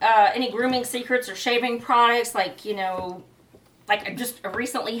any grooming secrets or shaving products, like I just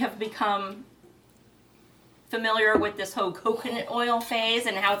recently have become familiar with this whole coconut oil phase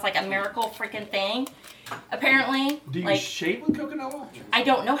and how it's like a miracle freaking thing. Apparently, Do you shave with coconut oil? I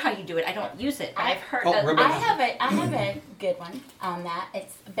don't know how you do it. I don't use it. I've heard. Oh, rub it I on. have a good one on that.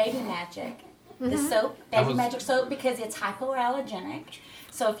 It's Baby Magic, the soap, That Baby was- Magic soap, because it's hypoallergenic.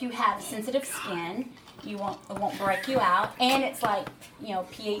 So if you have sensitive skin, it won't break you out, and it's like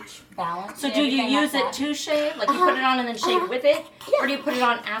pH balance. So and do you everything use like it that. to shave? Like you put it on and then shave with it, or do you put it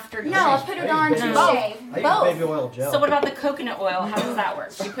on after you No, I shave? put it on to Baby- shave. I use Both. baby oil gel. So what about the coconut oil? How does that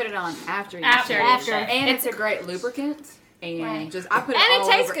work? You put it on after you After shave. you After. shave. And it's a great lubricant. And Right. just I put it And it all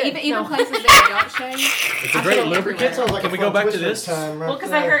tastes over. good. Even No. places that you don't shave. It's a great lubricant. Sounds like Can a we fun go back to Twister this? time right Well,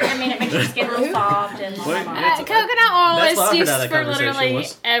 because I there. heard, it makes your skin real soft and. Wait, Coconut oil That's is what I heard used out of that for conversation literally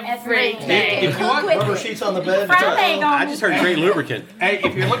was. everything. If you want, Rubber sheets on the bed. Fried egg on I just heard great lubricant. hey,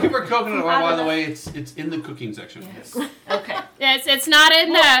 if you're looking for coconut oil, by the way, it's in the cooking section. Okay. Yes, it's not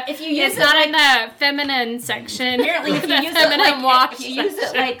in Well, the. if you use it's it not like- in the feminine section. Apparently, if you The use it feminine wash if you use it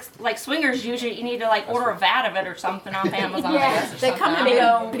section. like swingers, usually you need to like order a vat of it or something off Amazon. I Yeah, guess, or they come in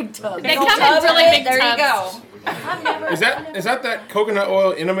something. big tubs. They Big come tub in of really it, big There tubs. you go. I've never. Is that coconut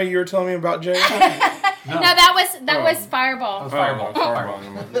oil enema you were telling me about, Jay? No, that was Fireball. Fireball.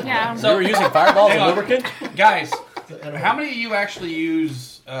 Yeah. So you were using Fireball as Hang a on. lubricant? Guys, how many of you actually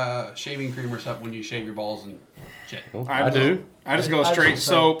use shaving cream or something when you shave your balls and shit? I do. I just go straight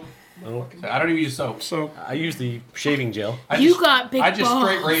soap. I don't even use soap. So I use the shaving gel. You got big I just balls.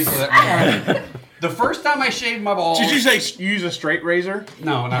 straight razor that. The first time I shaved my balls. did you say use a straight razor?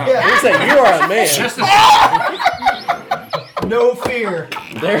 No, no. You say you are a man. Just a, No fear.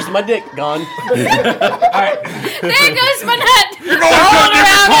 There's my dick gone. all right. There goes my nut. You're going to a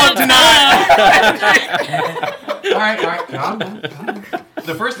different club tonight. All right. Calm down.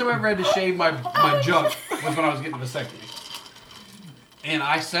 The first time I ever had to shave my junk was when I was getting a vasectomy. And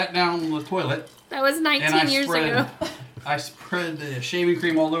I sat down on the toilet. That was And I 19 years ago. I spread the shaving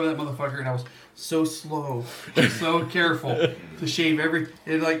cream all over that motherfucker, and I was so slow, so careful to shave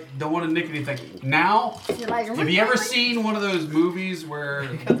don't want to nick anything. Now, have you ever seen one of those movies where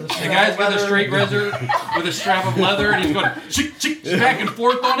the guy's got a straight razor with a strap of leather, and he's going back and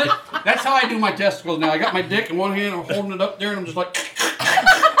forth on it? That's how I do my testicles now. I got my dick in one hand, I'm holding it up there, and I'm just like.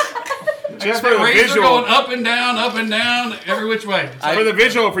 Just The for the razor visual, going up and down, every which way. for the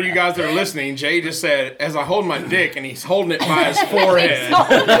visual for you guys that are listening, Jay just said, "As I hold my dick," and he's holding it by his forehead.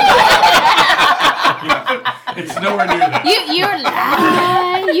 It's nowhere near that.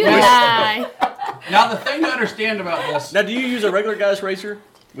 You lie. Now the thing to understand about this, Now, do you use a regular guy's razor?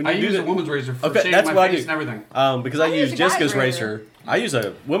 When I you do use a that? woman's razor for Okay, shaving that's my what I face do. and everything. Because I use use a guy's Jessica's razor. razor. I use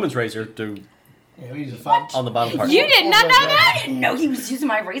a woman's razor to Yeah, we use a fun. on the bottom part. You did not know that? I didn't know he was using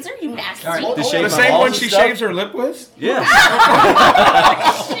my razor. You nasty. All right. To shave The my same balls one and she stuff? shaves her lip with? Yeah.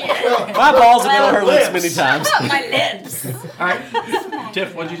 My balls have been on her lips many times. My lips. All right.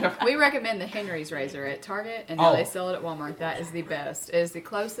 Tiff, what'd you say? We recommend the Henry's razor at Target, and now Oh. they sell it at Walmart. That is the best. It is the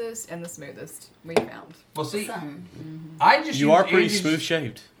closest and the smoothest we found. Well, see, I just You use are pretty Angie's- smooth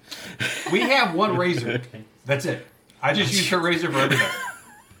shaved. We have one razor. That's it. I just use her razor for everything.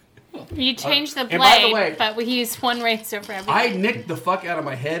 You change the And by the blade, way- but we use one razor for everything. I nicked the fuck out of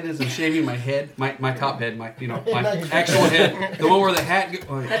my head as I'm shaving my head, my top head, my actual head, the one where the hat.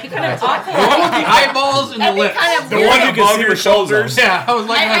 That'd be kind of awkward. The one with the eyeballs and the That'd be lips. kind of The weird. one You you can above see your her shoulders. shoulders. Yeah, I was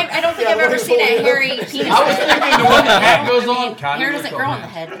like, I don't think I've ever seen a hairy penis. I was thinking the one the hat goes on. Kinda Hair looks doesn't on grow on that.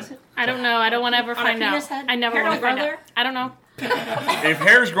 the head, does it? I don't know. I don't want to ever On a find out. penis head? I never Hair want to don't find grow out. I don't know. If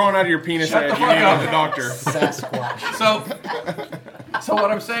hair's growing out of your penis Shut head, the you fuck need up. the doctor. Sasquatch. So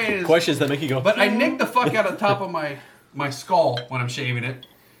what I'm saying is, Questions that make you go. but I nicked the fuck out of the top of my skull when I'm shaving it,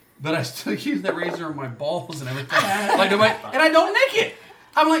 but I still use that razor on my balls and everything. And I don't nick it.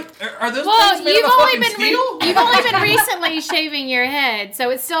 I'm like, are those Well, things made you've of only fucking been steel? you've only been recently shaving your head, so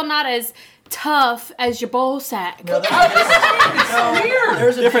it's still not as tough as your ball sack. No, weird.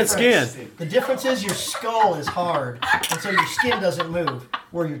 There's a Different difference. skin. The difference is your skull is hard, and so your skin doesn't move.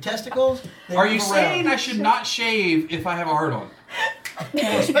 Where your testicles, they Are move you around. saying I should not shave if I have a hard on?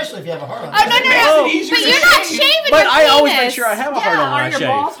 Well, especially if you have a hard on. Oh no! It's But easier you're to not shave. shaving But your I always penis. make sure I have a hard on when I shave.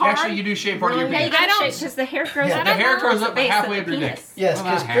 Actually, you do shave part of your Yeah, you penis. gotta I don't- shave because the hair grows Yeah. out The of hair grows the up base halfway of up the your dick. penis. Yes, Well,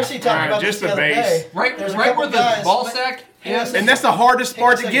 because not Chrissy half. talked Alright, about just this the the other base. day. Right, There's a right couple where the guys- ball sack is. And that's the hardest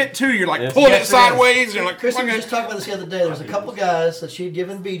part to get to. You're like Yes. pulling Yes, it it is. sideways. And you're like, Chrissy was fucking- just talking about this the other day. There's a couple guys that she'd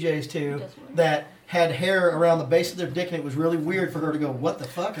given BJ's to that had hair around the base of their dick, and it was really weird for her to go, "What the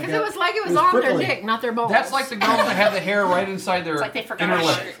fuck?" Because it was like it was on their prickly. dick, not their balls. That's like the girls that have the hair right inside their It's like they forgot inner our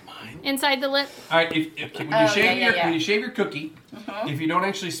lip. shirt. Inside the lip. All right, when you Oh, shave yeah. when you shave your cookie, if you don't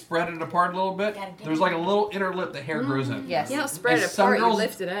actually spread it apart a little bit, there's like a little inner lip that hair grows in. Yes. You don't spread And it some apart, you girls-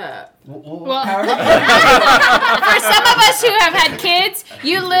 lift it up. Well, however- for some of us who have had kids,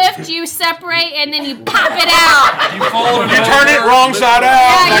 you lift, you separate, and then you pop it out. you fold You turn it wrong side out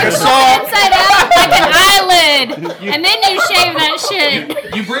Yeah, like you a pull saw. it inside out like an eyelid, and then you shave that shit.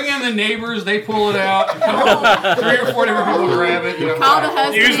 You bring in the neighbors, they pull it out. 3 or 4 different people grab it. You know. Call the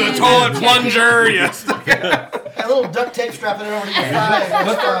husband. Use the in. toilet plunger. Yes. A little duct tape strapping it over to your thigh.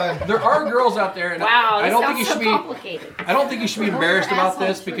 That's fine. There are girls out there, and Wow, I this don't think you sounds should so be. complicated. I don't think you should be embarrassed Your about asshole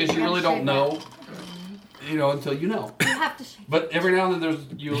this too. because You you really gotta don't shave know. You know until you know. You have to shave. But every now and then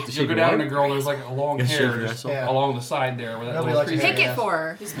you'll shave go your down what? and a girl and there's like a long You shave hair your just asshole? along the side there where that Nobody little likes crease. your Pick it for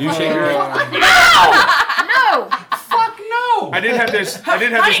her. You shave your No! Fuck no! I did have this. I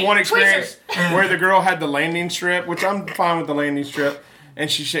did have this one experience where the girl had the landing strip, which I'm fine with the landing strip, and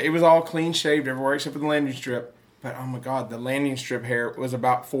it was all clean shaved everywhere except for the landing strip. But oh my god, the landing strip hair was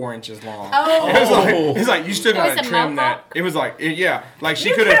about 4 inches long. Oh. It was like you still was gotta a trim that. mohawk? It was like like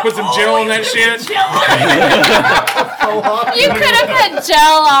she could have put some gel on that shit. You could have put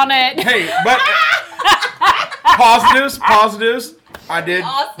gel on it. Hey, but positives. I did.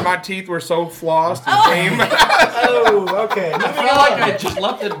 My teeth were so flossed and clean. Oh, okay. I feel like I just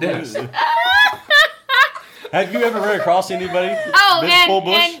left the desk. Have you ever ran across anybody? Oh, that's full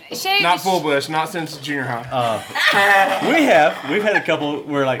bush? and shave. Not full bush, not since junior high. We have. We've had a couple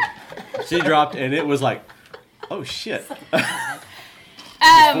where like she dropped and it was like, oh shit. Wait.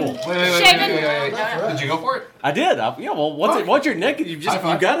 Shaving. Did you go for it? I did. Yeah. Well, once you're naked, you High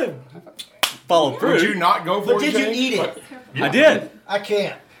five. gotta follow through. Would you not go for But it? did you Jay? eat it? I did. I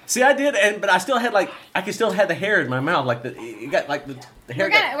can't. See, I did, but I still had I could still have the hair in my mouth, like you got like the hair.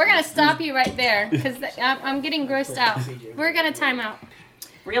 We're gonna stop you right there because I'm getting grossed out. We're gonna time out.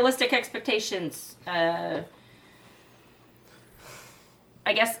 Realistic expectations. I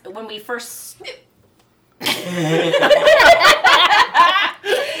guess when we first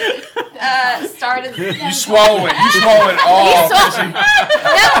started. You swallow it. You swallow it all.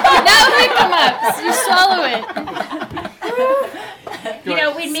 No hiccups. You swallow it. You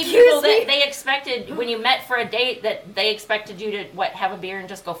know, we'd meet people that they expected when you met for a date that they expected you to have a beer and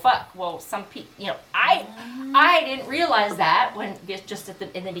just go fuck. Well, some people, I didn't realize that when just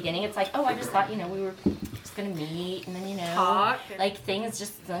in the beginning. It's like, oh, I just thought we were just gonna meet and then Talk. like things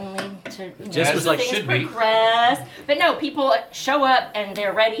just suddenly to Just was like things should be. progress. But no, people show up and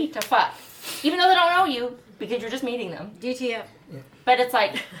they're ready to fuck, even though they don't know you because you're just meeting them. DTF. But it's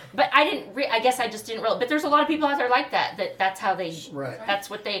like, I guess I just didn't realize. But there's a lot of people out there like that. That's how they. Right. That's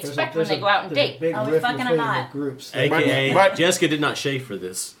what they There's expect when they go out and date. Big Are we rift fucking or between not? the groups. AKA, But- Jessica did not shave for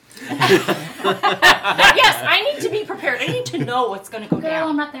this. But yes, I need to be prepared. I need to know what's going to go Girl, I'm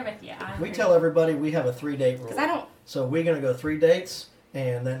down. not there with you. We tell everybody we have a 3-date rule. Because I don't. So we're gonna go 3 dates,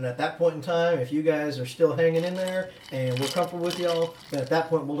 And then at that point in time, if you guys are still hanging in there and we're comfortable with y'all, then at that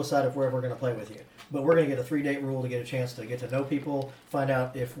point we'll decide if we're ever going to play with you. But we're going to get a 3-date rule to get a chance to get to know people, find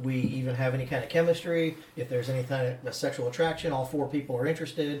out if we even have any kind of chemistry, if there's any kind of sexual attraction, all 4 people are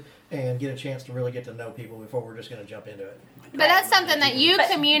interested, and get a chance to really get to know people before we're just going to jump into it. But that's something that you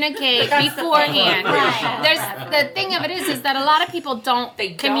communicate beforehand. Right. There's the thing of it is that a lot of people don't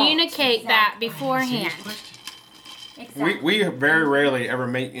communicate that beforehand. We very rarely ever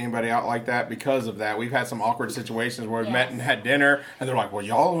make anybody out like that because of that. We've had some awkward situations where we've met and had dinner, and they're like, well,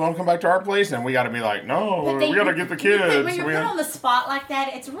 y'all want to come back to our place? And we got to be like, no, we got to get the kids. When you're put on the spot like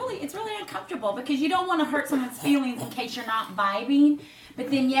that, it's really uncomfortable because you don't want to hurt someone's feelings in case you're not vibing.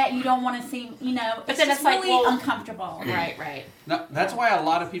 But then yet you don't want to seem, But then it's like, really uncomfortable. Right. No, that's why a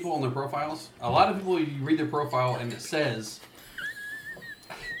lot of people on their profiles, you read their profile and it says,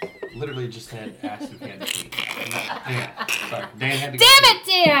 literally just had asked if he had to pee. Sorry, Dan had to go Damn it,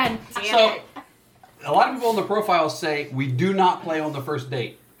 Dan! So, a lot of people on the profiles say, we do not play on the first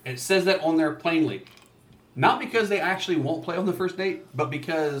date. It says that on there plainly. Not because they actually won't play on the first date, but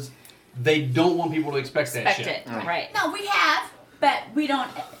because they don't want people to expect that shit. Right. No, we have, but we don't.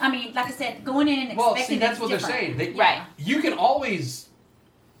 I mean, like I said, going in and expecting. Well, see, that's what they're saying. You can always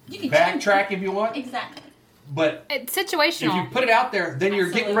backtrack if you want. Exactly. But it's situational. If you put it out there, then you're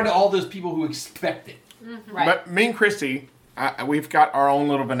getting rid of all those people who expect it. Mm-hmm. Right. But me and Christy, we've got our own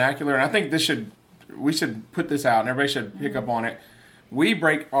little vernacular, and I think we should put this out, and everybody should pick up on it. We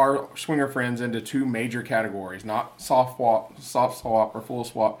break our swinger friends into 2 major categories, not soft swap or full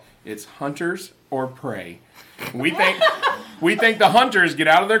swap. It's hunters or prey. We think the hunters get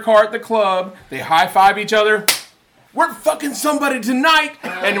out of their car at the club, they high five each other. We're fucking somebody tonight,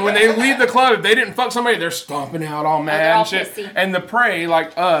 and when they leave the club, if they didn't fuck somebody, they're stomping out all mad and shit. pissy. And the prey,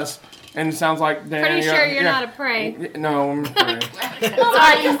 like us, and it sounds like Dan. Pretty sure you're not a prey. No, I'm a prey. Sorry,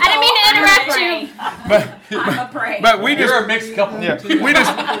 I didn't mean to interrupt you. I'm a prey. But we just You're a mixed couple.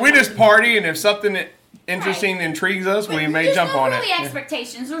 Yeah, we just party, and if something interesting intrigues us, we may jump on it. There's no really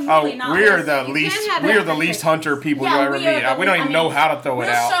expectations. There's really not. We are the least hunter people you'll ever meet. We don't even know how to throw it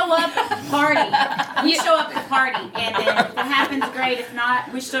out. We'll show up at the party. We show up at the party, and then if it happens, great. If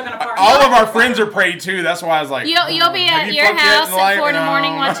not, we're still gonna party. All of our friends are prey too. That's why I was like, You'll be at your house at 4 in the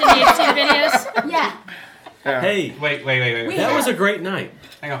morning watching YouTube videos. Yeah. Hey, wait. That was a great night.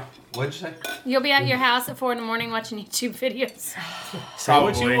 Hang on. What'd you say? You'll be at your house at 4 in the morning watching YouTube videos. Say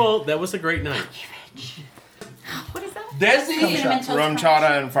what you will. That was a great night. What is that? Desi, rum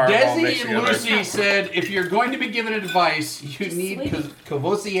chata and fireball mixed Desi and together. Lucy said, if you're going to be given advice, you need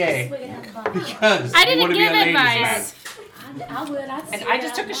Cavossier because I you didn't want to be give a ladies' advice. I would. And I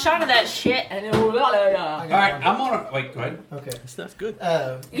just took a shot of that shit, and All right, I'm on a... Wait, go ahead. Okay. That's good.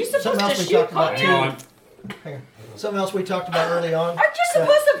 You're supposed something to else we shoot talked about hard. too. Hang on. Something else we talked about early on. Aren't you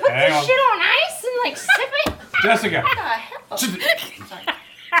supposed to put Hang this on. shit on ice and like sip it? Jessica. What the hell?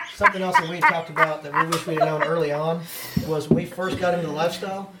 Something else that we talked about that we wish we had known early on was when we first got into the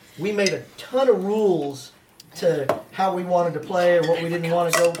lifestyle, we made a ton of rules to how we wanted to play or what we didn't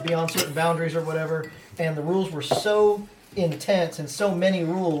want to go beyond certain boundaries or whatever. And the rules were so intense and so many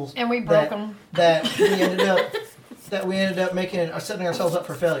rules. And we broke them. That we ended up setting ourselves up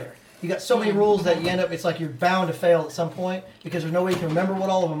for failure. You got so many rules that you end up, it's like you're bound to fail at some point because there's no way you can remember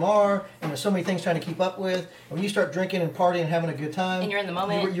what all of them are, and there's so many things trying to keep up with. And when you start drinking and partying and having a good time, And you're in the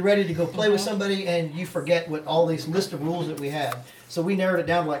moment. you're ready to go play with somebody, and you forget what all these list of rules that we had. So we narrowed it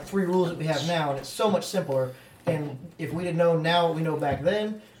down to like 3 rules that we have now, and it's so much simpler. And if we'd have known now what we know back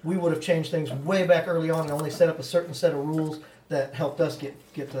then, we would have changed things way back early on and only set up a certain set of rules that helped us get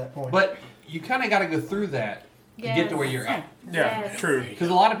to that point. But you kind of got to go through that to get to where you're at. Yeah, true. Because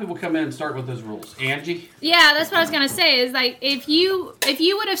a lot of people come in and start with those rules. Angie? Yeah, that's what I was gonna say. Is like if you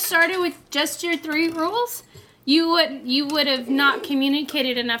would have started with just your 3 rules, you would have not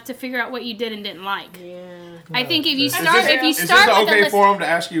communicated enough to figure out what you did and didn't like. Yeah. I think if you start Is this with a okay list, for them to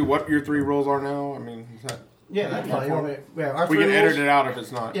ask you what your 3 rules are now? I mean, is that... Yeah, that's fine. You want me to, our we 3 can rules, edit it out if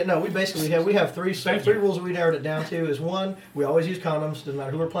it's not. Yeah, no, we have 3 rules that we narrowed it down to. Is 1, we always use condoms, doesn't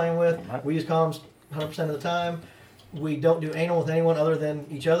matter who we're playing with. Right. We use condoms 100% of the time. We don't do anal with anyone other than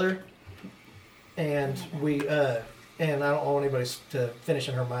each other, and and I don't want anybody to finish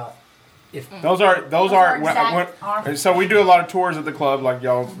in her mouth. If Those are exact so we do a lot of tours at the club like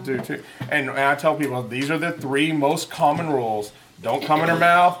y'all do too, and I tell people these are the 3 most common rules: don't come in her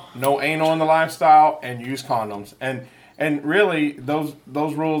mouth, no anal in the lifestyle, and use condoms. And really those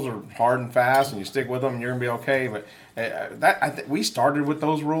rules are hard and fast, and you stick with them, and you're gonna be okay. But we started with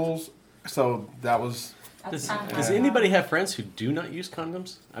those rules, so that was Does anybody have friends who do not use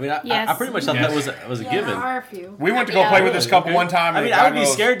condoms? I mean, Yes. I pretty much thought that was a given. There are a few. We went to go play with this couple one time. I and mean, the I guy would be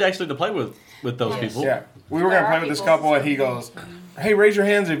goes- scared actually to play with those people. Yeah, we were gonna play with this couple, and he goes, "Hey, raise your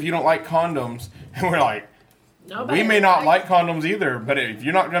hands if you don't like condoms." And we're like, "We may not like condoms either, but if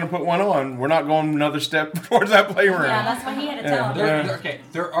you're not gonna put one on, we're not going another step towards that playroom." Yeah, that's what he had to tell him. Okay,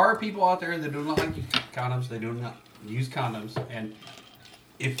 there are people out there that do not like condoms. They do not use condoms, and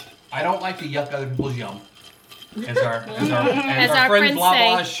if I don't like to yuck other people's yum, as our friend blah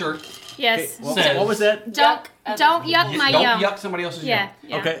blah's shirt. Yes. Says, what was that? Don't yuck my don't yum. yuck somebody else's yum.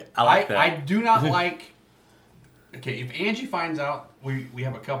 Yeah. Okay, I like that. I do not like. Okay, if Angie finds out we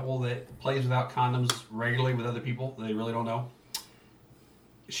have a couple that plays without condoms regularly with other people that they really don't know,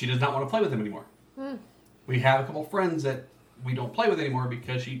 she does not want to play with them anymore. We have a couple friends that we don't play with anymore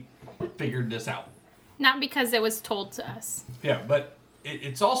because she figured this out. Not because it was told to us. Yeah, but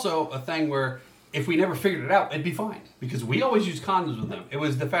it's also a thing where if we never figured it out, it'd be fine because we always use condoms with them. It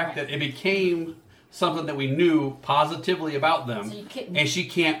was the fact that it became something that we knew positively about them, and she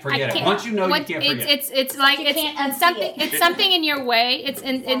can't forget it. Once you know, you can't forget. It's like it's something. It's something in your way. It's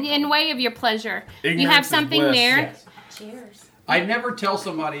in way of your pleasure. Ignorance you have is something bliss. there. Yes. Cheers. I never tell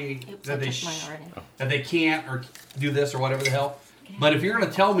somebody that they can't or do this or whatever the hell. But if you're going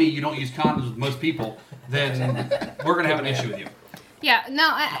to tell me you don't use condoms with most people, then we're going to have an issue with you. Yeah.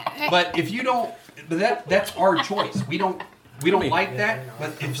 No. But if you don't, but that's our choice. We don't like that.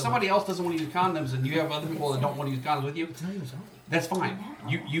 But if somebody else doesn't want to use condoms and you have other people that don't want to use condoms with you, that's fine.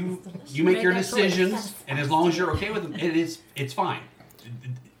 You make your decisions, and as long as you're okay with them, it's fine.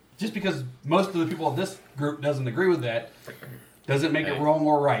 Just because most of the people of this group doesn't agree with that doesn't make it wrong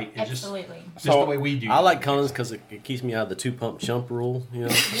or right. It's Absolutely. just the way we do. I like condoms because it keeps me out of the 2-pump chump rule. You know.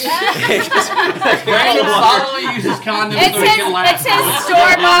 Brandon solidly uses condoms so he can laugh. It's his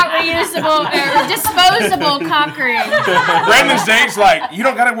store-bought, reusable, or disposable cock ring. Brandon's date's like, "You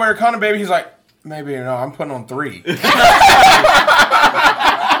don't gotta wear a condom, baby." He's like, "Maybe no, I'm putting on 3."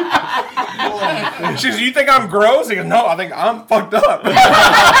 She says, "You think I'm gross?" He goes, "No, I think I'm fucked up."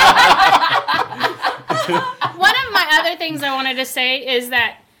 One of my other things I wanted to say is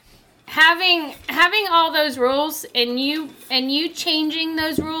that having all those rules and you changing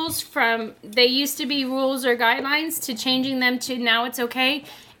those rules from they used to be rules or guidelines to changing them to now it's okay,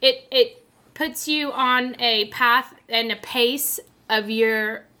 it puts you on a path and a pace of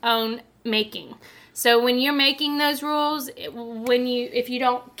your own making. So when you're making those rules, if you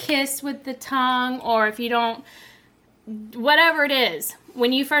don't kiss with the tongue or if you don't, whatever it is,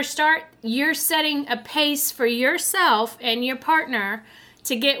 when you first start, you're setting a pace for yourself and your partner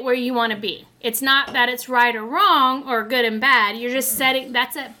to get where you want to be. It's not that it's right or wrong or good and bad. You're just setting,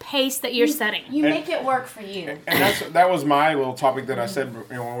 that's a pace that you're setting. You make it work for you. And that was my little topic that I said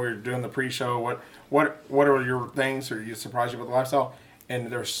when we were doing the pre-show. What are your things or you surprised you with the lifestyle? And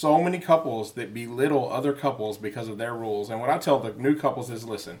there's so many couples that belittle other couples because of their rules. And what I tell the new couples is,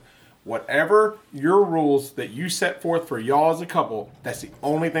 listen, whatever your rules that you set forth for y'all as a couple, that's the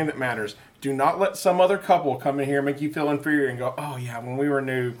only thing that matters. Do not let some other couple come in here and make you feel inferior and go, "Oh yeah, when we were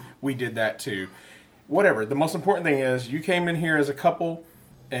new, we did that too." Whatever. The most important thing is you came in here as a couple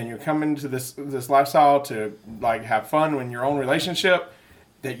and you're coming to this lifestyle to like have fun in your own relationship,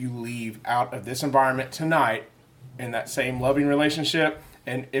 that you leave out of this environment tonight in that same loving relationship.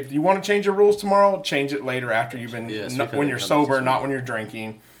 And if you want to change your rules tomorrow, change it later after you've been, when you're sober, not when you're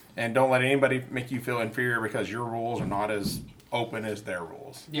drinking. And don't let anybody make you feel inferior because your rules are not as open as their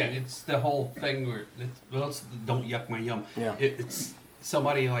rules. Yeah, it's the whole thing where it's don't yuck my yum. Yeah. It's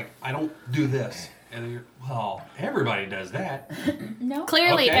somebody like, I don't do this. And you're, well, everybody does that. No.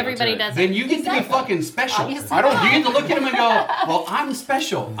 Clearly, everybody does it. Then you get to be fucking special. Obviously I don't. not. You get to look at them and go, "Well, I'm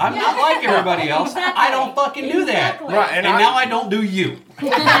special. I'm not like everybody else. I don't fucking do that." Right, and now I don't do you.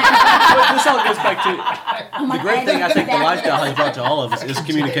 This all goes back to the great thing I think the lifestyle has brought to all of us is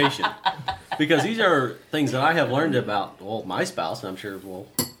communication. Because these are things that I have learned about, well, my spouse, and I'm sure, well,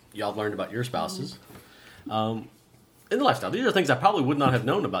 y'all have learned about your spouses. In the lifestyle, these are things I probably would not have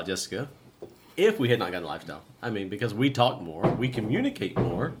known about Jessica if we had not gotten a lifestyle. I mean, because we talk more, we communicate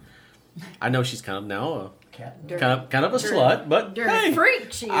more. I know she's kind of now kind of a slut, but hey,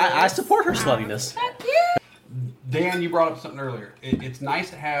 freak she is. I support her sluttiness. Dan, you brought up something earlier. It's nice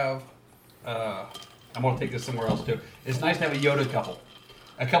to have. I'm gonna take this somewhere else too. It's nice to have a Yoda couple,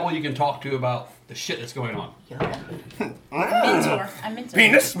 a couple you can talk to about the shit that's going on. Mentor. I'm mentor.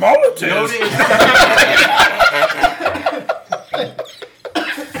 Penis smaller too.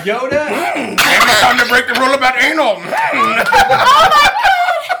 Yoda. Ain't no time to break the rule about anal. Oh my god!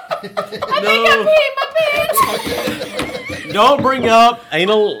 I think I peed my pants. Don't bring up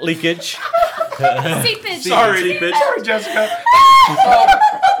anal leakage. Seepage. Sorry, Jessica.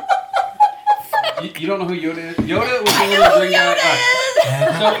 You don't know who Yoda is? Yoda was the little green guy.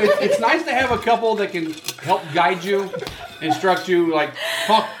 So it's nice to have a couple that can help guide you, instruct you, like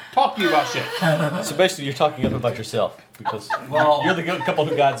talk to you about shit. So basically, you're talking up about yourself because Well- you're the couple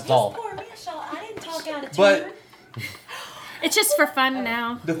who guides us all. Poor Michelle, I didn't talk out of But turn. It's just for fun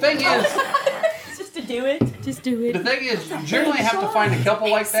now. the thing is, Just to do it. Just do it. the thing is, you generally have to find a couple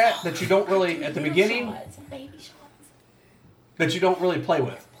like that you don't really at the beginning that you don't really play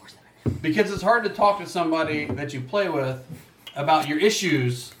with, because it's hard to talk to somebody that you play with about your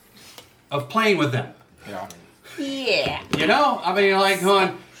issues of playing with them. Yeah. Yeah. You know, I mean, like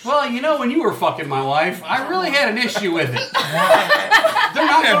going, well, you know, when you were fucking my wife, I really had an issue with it. They're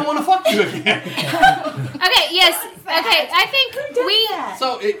not going to want to fuck you again. Okay, yes. Okay, I think we.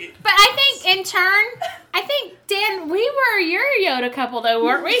 So, But I think in turn, I think, Dan, we were your Yoda couple though,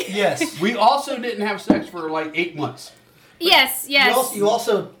 weren't we? Yes. We also didn't have sex for like 8 months. Yes, yes. You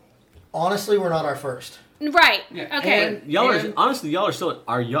also, honestly, were not our first. Right. Yeah, Okay. and- Y'all are honestly, y'all are still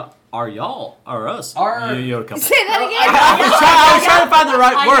are y'all or us? Our- Yoda couple. Say that again. I was trying to find the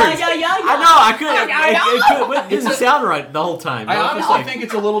right words. yeah. I know I couldn't. It didn't sound right the whole time. I was honestly like, think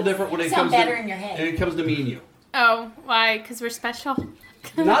it's a little different when it Sound comes better to in your head. when it comes to me and you. Oh, why? Because we're special.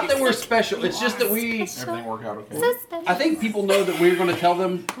 Not that we're special. It's just that we. Everything worked out okay. So special. I think people know that we're going to tell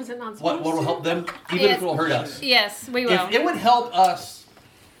them Was it not what will help them, even Yes. if it will hurt us. Yes, we will. If it would help us,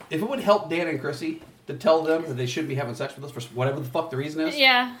 if it would help Dan and Chrissy to tell them that they shouldn't be having sex with us for whatever the fuck the reason is,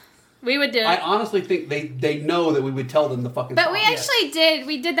 Yeah, we would do it. I honestly think they know that we would tell them the fucking. But stuff. we actually did.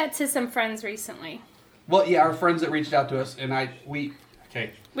 We did that to some friends recently. Well, yeah, our friends that reached out to us, and we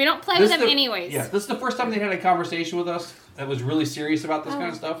We don't play This with is them the- anyways. Yeah, this is the first time they had a conversation with us that was really serious about this kind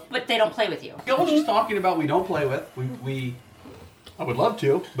of stuff. But they don't play with you. Y'all just talking about we don't play with. I would love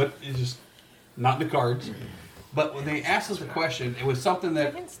to, but it's just not in the cards. But when they asked us a question, it was something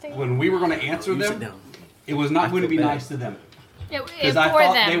that when we were going to answer You sit them, down. it was not going to be nice to them because I for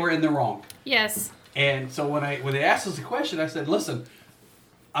thought them. they were in the wrong. Yes. And so when they asked us a question, I said, "Listen,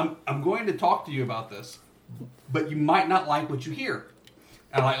 I'm going to talk to you about this, but you might not like what you hear.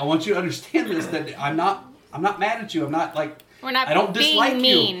 And I want you to understand this, that I'm not mad at you. I'm not like We're not I don't being dislike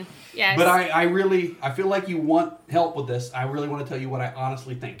mean. you. Yes. But I feel like you want help with this. I really want to tell you what I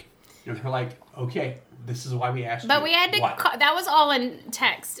honestly think." And they're like, "Okay, this is why we asked you." But we had to. what?" That was all in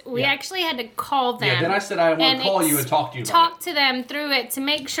text. We Yeah. actually had to call them. Yeah, then I said I want to call you and talk to you about Talk to them through it to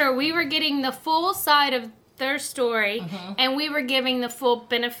make sure we were getting the full side of their story, and we were giving the full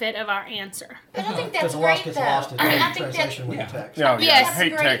benefit of our answer. I don't think Because that's a lot great gets though. lost in I mean, I the think that's translation with the text. Yeah, Yes. I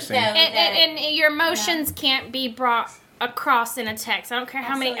hate Great, texting. though. And your emotions can't be brought across in a text. I don't care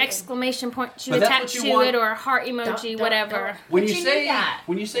how many Absolutely. exclamation points you But that's attach what you to want. it or a heart emoji, whatever. When But you you say need that.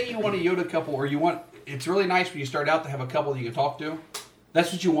 when you say you want a Yoda couple, or you want, it's really nice when you start out to have a couple that you can talk to.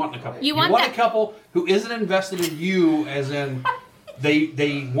 That's what you want in a couple. You want a that- couple who isn't invested in you, as in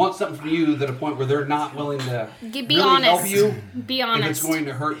they want something from you to the point where they're not willing to Be really honest. help you Be if honest. it's going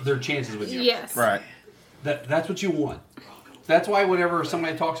to hurt their chances with you. Yes. Right. That's what you want. That's why whenever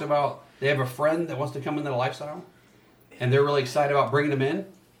somebody talks about they have a friend that wants to come into the lifestyle, and they're really excited about bringing them in,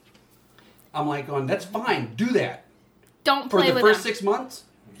 I'm like, going, that's fine, do that. Don't For play the with first them. 6 months,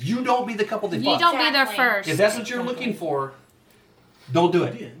 you don't be the couple they You fuck. don't be their Exactly. first. If that's what you're looking for, don't do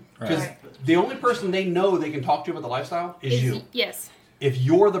it. Because the only person they know they can talk to about the lifestyle is you. Yes. If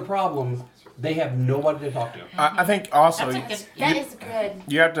you're the problem, they have nobody to talk to. I think also That is good.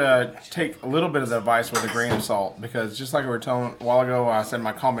 you have to take a little bit of the advice with a grain of salt, because just like we were telling a while ago, I said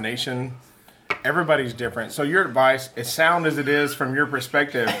my combination, everybody's different. So your advice, as sound as it is from your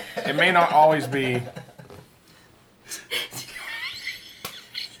perspective, it may not always be.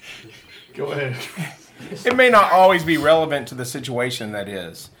 Go ahead. It may not always be relevant to the situation that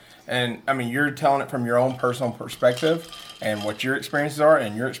is. And I mean, you're telling it from your own personal perspective and what your experiences are,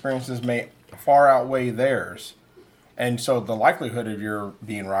 and your experiences may far outweigh theirs. And so the likelihood of your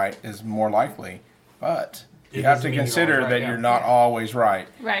being right is more likely. But you It have doesn't to mean you're consider always right, that yeah. you're not always right.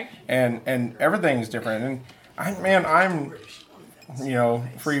 Right. And everything's different. And I'm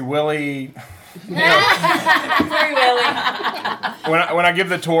Free Willy. Free Willy. When I give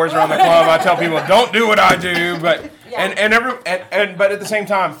the tours around the club, I tell people don't do what I do, but but at the same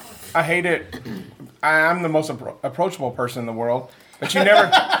time, I hate it. I'm the most approachable person in the world, but you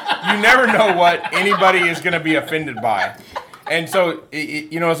never know what anybody is going to be offended by, and so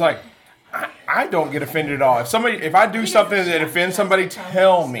it's like I don't get offended at all. If I do something that offends somebody,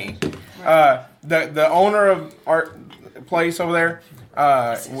 tell me. The owner of our place over there.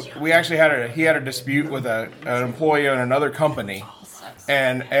 We actually had a dispute with an employee in another company,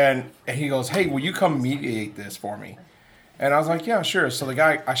 And he goes, hey, will you come mediate this for me? And I was like, yeah, sure. So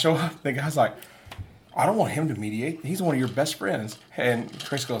I show up. The guy's like, I don't want him to mediate. He's one of your best friends. And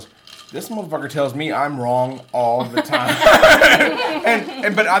Chris goes, this motherfucker tells me I'm wrong all the time.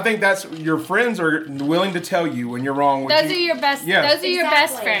 But I think that's your friends are willing to tell you when you're wrong. Those are your best. Yes. Those are your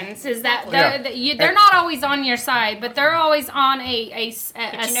best friends. Is that they're not always on your side, but they're always on a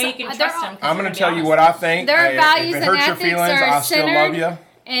But you know you can trust them. I'm going to tell you what I think. Their values if it and hurts your ethics feelings, are I still love you.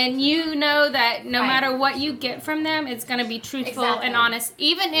 And you know that no matter what you get from them, it's going to be truthful and honest,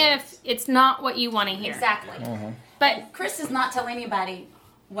 even if it's not what you want to hear. Exactly. But Chris does not tell anybody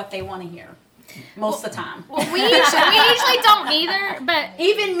what they want to hear most of the time. Well, we usually don't either, but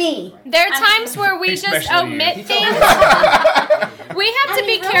even me. There are times where we just omit things. We have to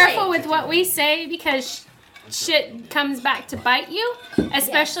be careful with what we say because shit comes back to bite you,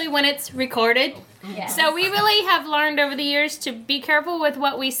 especially when it's recorded. Yes. So we really have learned over the years to be careful with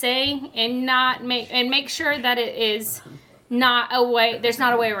what we say and make sure that it is not a way. There's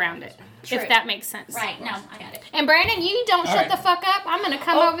not a way around it. True. If that makes sense. Right. No, I got it. And Brandon, you don't shut the fuck up. I'm gonna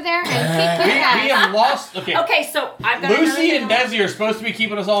come over there and kick We your ass. have lost. Okay. Okay, so I've got Lucy and Desi are supposed to be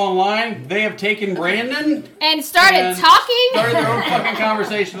keeping us all in line. They have taken Brandon and started and talking. Started their own fucking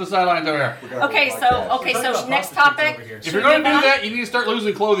conversation on the sidelines over there. Okay, so next topic. If you're going to do that, you need to start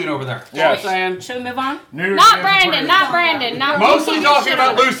losing clothing over there. Yeah. What I'm saying. Should we move on? Not Brandon. Not Brandon. Not Mostly Lucy. talking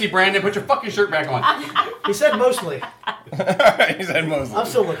about Lucy, Brandon. Put your fucking shirt back on. He said mostly. He said mostly. I'm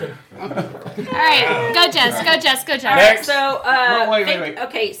still looking. All right, go Jess. Go Jess. Go Jess. All right, so wait.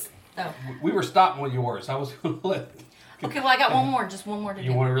 Okay. We were stopping with yours. I was going to let. Okay, well I got one more. Just one more to do.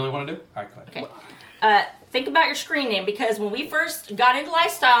 You really want to do? All right, go ahead. Okay. Think about your screen name because when we first got into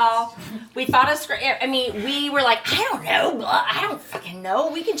lifestyle, we thought of screen. I mean, we were like, I don't know. I don't fucking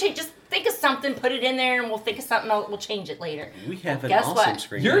know. We can change. Just think of something, put it in there, and we'll think of something. We'll change it later. We have an Guess awesome what?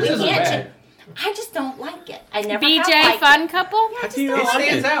 screen. Yours name. isn't bad. I just don't like it. I never BJ have liked Fun it. Couple? Yeah, How do you not It like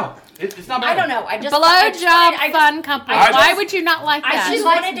stands it? out. It's not bad. I don't know. I just Blowjob Fun Couple. Why would you not like that? I just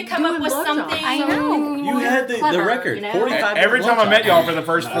wanted to come up with blowjobs. something. I know. You had the clever, record. you know? 45 Every time I met y'all for the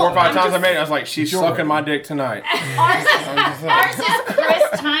first 4 or 5 times I met you, I was like, she's Sure. sucking my dick tonight. Ours is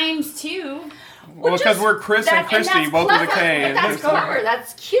Chris times 2. Well, because we're Chris and Christy, both with a K. That's clever.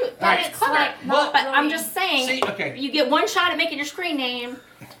 That's cute. That's It's clever. like, Not but I'm really- just saying, See, okay. you get one shot at making your screen name,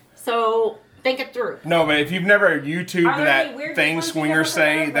 so think it through. No, but if you've never Are YouTubed there any that weird thing ones you've swingers ever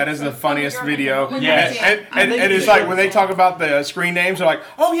say, heard? that is the funniest video. Yes. And it's like when they talk about the screen names, they're like,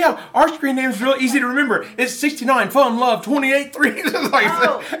 oh yeah, our screen name is real easy to remember. It's 69, fun, love, 28, 3. It's like,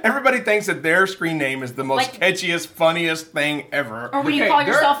 Oh. everybody thinks that their screen name is the most Like- catchiest, funniest thing ever. Or when you Okay, call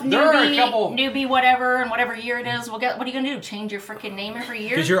there- yourself there are a newbie, couple- newbie whatever, and whatever year it is, what are you going to do? Change your freaking name every year?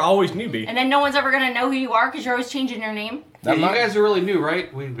 Because you're always newbie. And then no one's ever going to know who you are because you're always changing your name? Yeah, you guys are really new,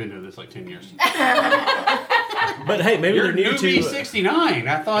 right? We've been doing this like 10 years. But hey, maybe You're they're new newbie to. 69.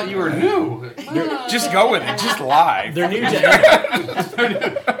 I thought you were new. Just go with it. Just lie. They're new to.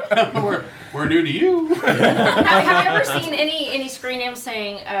 We're new to you. Have you ever seen any screen names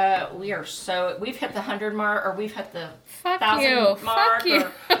saying, we've hit the 100 mark, or we've hit the Fuck 1,000 you. mark? Fuck you.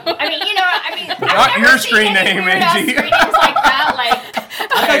 Or, I mean, I've Not never your seen screen any name, weird-ass Angie. screen names like that, like...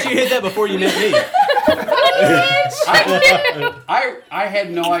 I thought you hit that before you met me. I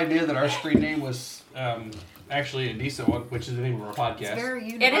had no idea that our screen name was actually a decent one, which is the name of our podcast.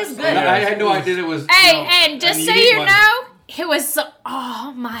 It is good. And I had no idea it was. Hey, and just a so unique you one. know, it was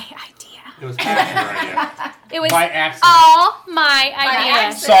all my idea. It was Pat's idea. It was By accident. all my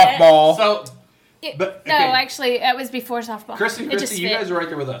idea. Softball. So, It- but, No, okay. actually, it was before softball. Chris and It just Christy, you fit. guys are right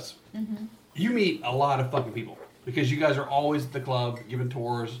there with us. You meet a lot of fucking people because you guys are always at the club, giving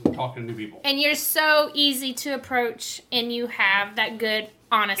tours, and talking to new people. And you're so easy to approach, and you have that good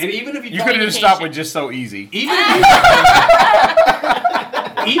honesty. And even if You could have just stopped with just so easy. Even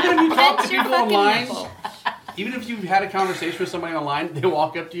if you talk to That's your people fucking online, nipple. even if you've had a conversation with somebody online, they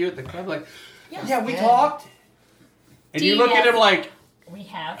walk up to you at the club like, yeah, we talked. And Do you you look at have- them like, We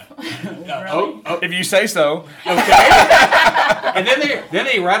have. oh, If you say so. okay. And then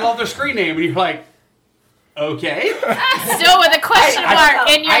they rattle off their screen name, and you're like, okay. Still with a question mark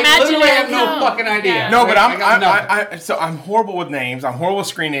in your I imaginary literally have no phone. fucking idea. Yeah. No, but I got nothing. so I'm horrible with names. I'm horrible with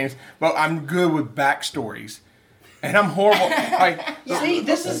screen names, but I'm good with backstories. And I'm horrible. Like, See,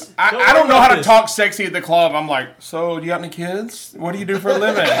 this is. I don't know how to talk sexy at the club. I'm like, so do you got any kids? What do you do for a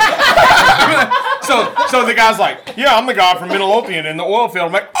living? so the guy's like, yeah, I'm the guy from Midlothian in the oil field.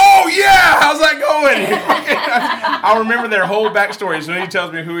 I'm like, oh yeah, how's that going? I'll remember their whole backstory as soon as he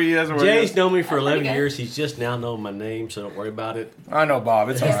tells me who he is. Or what he Jay's is. known me for 11 years. He's just now known my name, so don't worry about it. I know, Bob.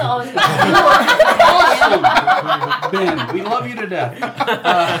 It's all right. Awesome. Ben, we love you to death.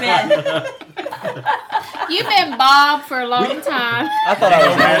 You've been Bob for a long time. I thought I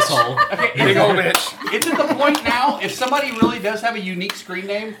was an asshole. Okay, Big old bitch. It's at the point now, if somebody really does have a unique screen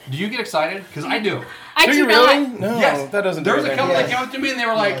name, do you get excited? Because I do. I Do do you really? not. No, Yes. that doesn't. There do was a anything. couple that came up to me and they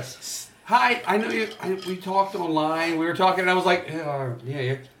were like, "Hi, I know you. We talked online. We were talking, and I was like,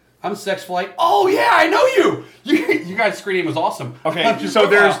 yeah. I'm Sex Flight. Oh yeah, I know you. You guys' screen name was awesome. Okay, so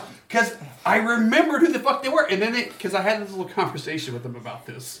there's because I remembered who the fuck they were, and then because I had this little conversation with them about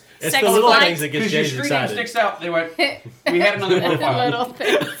this. It's Sex the little flight. things that get Because your James screen name excited. sticks out. They went. We had another profile. Little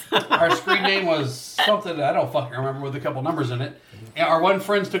things. Our screen name was something that I don't fucking remember with a couple numbers in it. And our one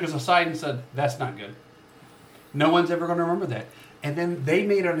friend took us aside and said, "That's not good. No one's ever going to remember that." And then they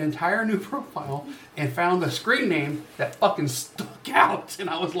made an entire new profile and found the screen name that fucking stuck out. And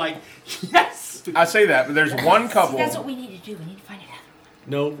I was like, yes! I say that, but there's one couple. That's what we need to do. We need to find it out.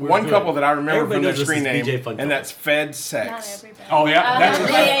 No, we're One good. couple that I remember Everybody from their knows this screen is name, BJ Fun and Couple. that's Fed Sex. Oh, yeah? That's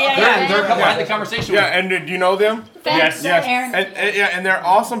they're a couple I had the conversation Yeah, with. and do you know them? Yes. Yes. Aaron. And they're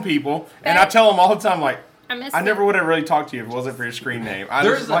awesome people. And I tell them all the time, like, miss I never them. would have really talked to you if it wasn't for your screen name. I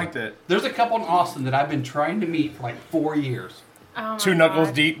There's just a- liked it. There's a couple in Austin that I've been trying to meet for like 4 years. Oh my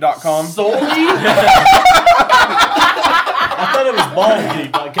TwoKnucklesDeep.com. Solely, I thought it was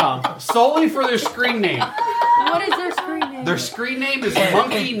ballsdeep.com. solely for their screen name. What is their screen name? Their screen name is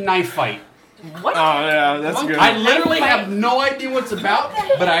Monkey Knife Fight. What? Oh, yeah, that's good. I literally have no idea what it's about,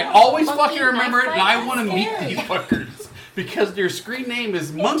 but I always fucking remember it, and I want to meet these fuckers because their screen name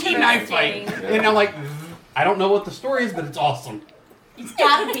is Monkey Knife Fight, and I'm like, I don't know what the story is, but it's awesome. It's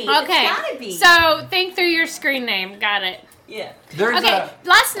gotta be. Okay. It's gotta be. So think through your screen name. Got it. yeah. There's Okay.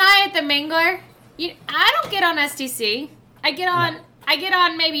 Last night at the Mingler, I don't get on SDC. I get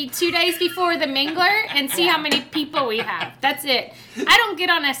on maybe 2 days before the Mingler and see how many people we have. That's it. I don't get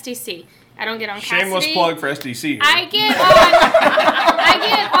on SDC. I don't get on Shameless Cassidy. plug for SDC here. I get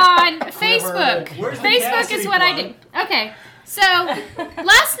on Facebook. Where's the Facebook Cassidy is what I plug? do. Okay. So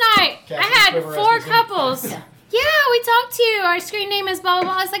last night I had Quiver 4 SDC. couples. Yeah, we talked to you. Our screen name is blah blah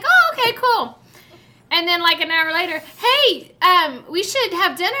blah. I was like, oh, okay, cool. And then like an hour later, hey, we should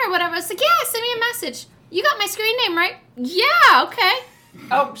have dinner or whatever. I was like, yeah, send me a message. You got my screen name right? Yeah, okay.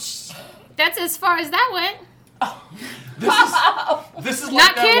 Oh, That's as far as that went. This is like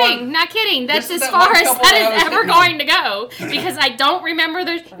Not that kidding, one- not kidding. That's this is as that one far as couple that that I is was ever thinking going to go because I don't remember.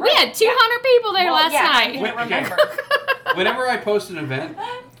 We had 200 people there last night. I can't remember. Whenever I post an event,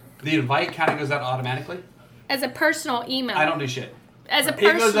 the invite kind of goes out automatically. As a personal email. I don't do shit. As a It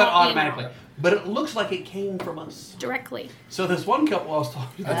personal goes out email. automatically. But it looks like it came from us. Directly. So this one couple I was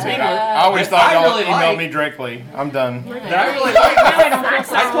talking to, That's it. I always that thought I y'all really emailed like- me directly. I'm done. that I really like. I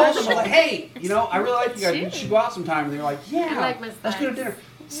told them, I was like, hey, I really like you guys. We should go out sometime. And they were like, yeah, I like my let's go to dinner.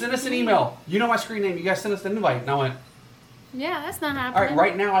 Send us an email. You know my screen name. You guys send us an invite. And I went, Yeah, that's not all happening. right,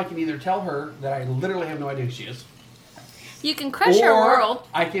 right now I can either tell her that I literally have no idea who she is. You can crush her or world.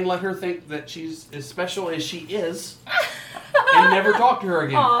 I can let her think that she's as special as she is and never talk to her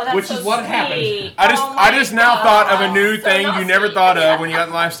again. Oh, that's which so is what sweet. happened. I just now thought of a new So thing not you never sweet. thought of when you got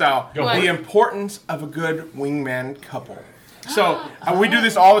in lifestyle. Go for it. The importance of a good wingman couple. So we do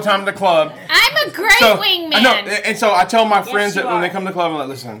this all the time at the club. I'm a great So wingman. I know, and so I tell my friends you that when they are. come to the club, I'm like,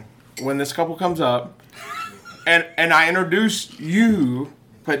 listen, when this couple comes up, and I introduce you,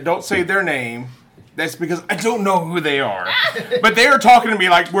 but don't say their name. That's because I don't know who they are. But they are talking to me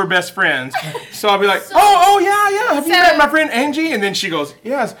like we're best friends. So I'll be like, oh, yeah. Have you met my friend Angie? And then she goes,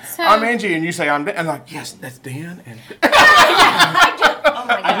 yes, I'm Angie. And you say, I'm Dan. I'm like, yes, that's Dan. And Oh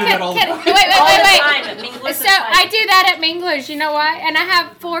my I do god. that all the time. Wait. So I do that at Minglers. You know why? And I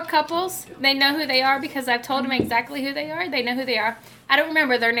have 4 couples. They know who they are because I've told them exactly who they are. They know who they are. I don't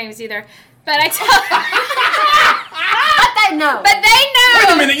remember their names either. But I tell But they know. But they know.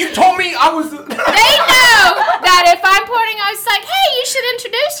 wait a minute, you told me I was. They know that if I'm pointing, I was like, hey, you should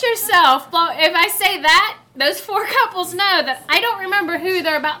introduce yourself. Well, if I say that, those 4 couples know that I don't remember who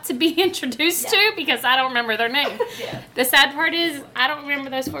they're about to be introduced to because I don't remember their name. The sad part is I don't remember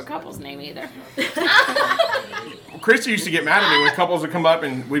those 4 couples' name either. Christy used to get mad at me when couples would come up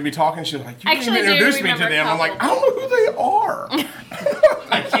and we'd be talking. She's like, you Actually, can't do introduce me to remember them. I'm like, I couples. don't know who they are.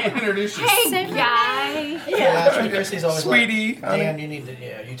 I can't introduce you. Hey, guy. Yeah, Christy's always Sweetie, like, honey. Dan, you need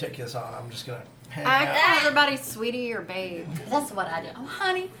to, you take this on. I'm just going to hang I out. call everybody sweetie or babe. That's what I do. Oh,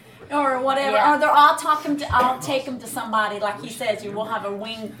 honey. or whatever, Yeah. or they're all talking to. I'll take them to somebody, like he says. We'll have a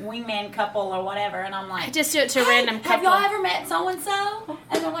wingman couple or whatever, and I'm like, I just do it to a random Have couple. y'all ever met so and so?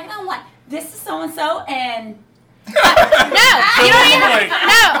 And they're like, I'm like, this is so and so, and No, you don't even.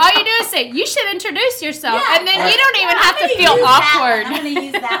 No, all you do is say, "You should introduce yourself," and then you don't even have to feel awkward. I'm gonna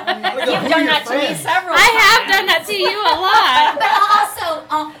use that one. Next. You've done that to me several I times. have done that to you a lot. But also,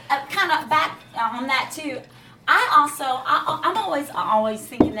 kind of back on that too. I'm always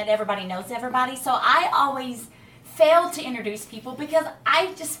thinking that everybody knows everybody. So I always fail to introduce people because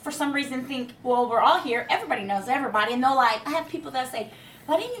I just, for some reason, think, well, we're all here. Everybody knows everybody. And they're like, I have people that say,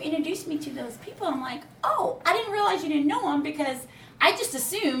 why didn't you introduce me to those people? I'm like, oh, I didn't realize you didn't know them because I just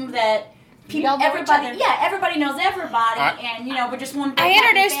assumed that Y'all know each other. everybody knows everybody. And, we're just one big I happy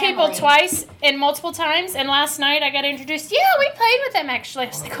introduced people family. twice and multiple times, and last night I got introduced. Yeah, we played with them actually. I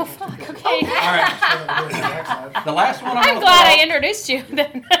was like, oh fuck, okay. All right. The last one I'm glad I introduced you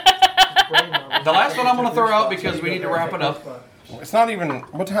then. The last one I'm going to throw out because we need to wrap it up. It's not even.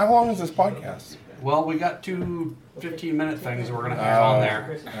 How long is this podcast? Well, we got 2 15-minute things we're going to have on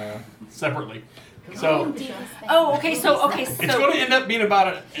there separately. So okay. it's going to end up being about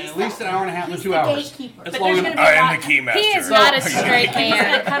at least an hour and a half to 2 hours. That's But long there's enough. gonna be a lot- the keymaster. He is not a straight He's gonna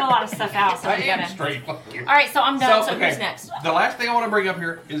man. cut a lot of stuff out. So I we am gotta. straight. Fuck you. All right, so I'm done. So okay. who's next? The last thing I want to bring up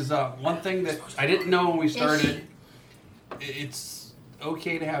here is one thing that I didn't know when we started. It's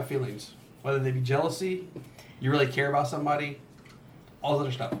okay to have feelings, whether they be jealousy, you really care about somebody, all this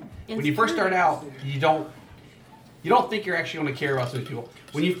other stuff. When you first start out, you don't think you're actually going to care about some people.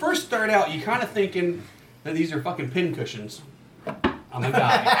 When you first start out, you kind of thinking that these are fucking pin cushions. I'm a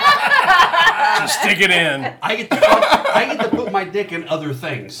guy. Just stick it in. I get to put my dick in other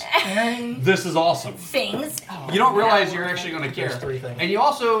things. This is awesome. Things. You don't realize you're actually going to care. There's 3 things. And you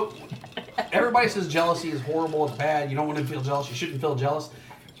also, everybody says jealousy is horrible, it's bad, you don't want to feel jealous, you shouldn't feel jealous.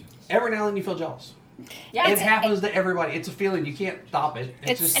 Every now and then you feel jealous. Yeah, It happens to everybody. It's a feeling. You can't stop it.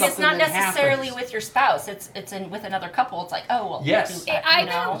 It's just and it's something not that necessarily happens. with your spouse. It's with another couple. It's like, oh well. Yes.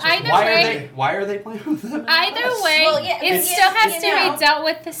 Either way, Why are they playing with them? Either way, Well, yeah, it it's- still has you to know. be dealt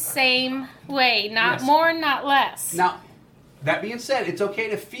with the same way, not Yes. more, not less. Now, that being said, it's okay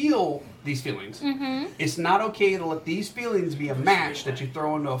to feel these feelings. Mm-hmm. It's not okay to let these feelings be a match that you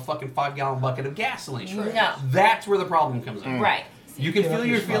throw into a fucking 5-gallon bucket of gasoline. No. That's where the problem comes in. Right. You can feel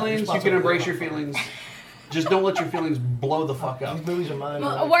your feelings. You can embrace your feelings. Just don't let your feelings blow the fuck up. These movies are mine.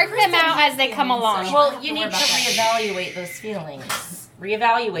 Work them out as they come along. Well, you need to reevaluate those feelings.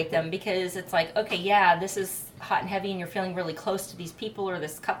 Reevaluate them because it's like, okay, yeah, this is hot and heavy, and you're feeling really close to these people or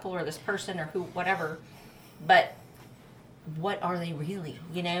this couple or this person or who, whatever. But what are they really?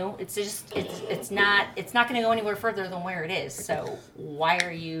 It's just it's not going to go anywhere further than where it is. So why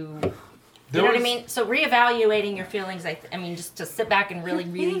are you? You know what I mean? So reevaluating your feelings, I mean, just to sit back and really,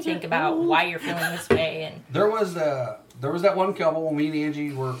 really think about why you're feeling this way. And There was that one couple when me and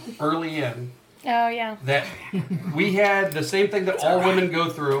Angie were early in Oh yeah. that we had the same thing that all women go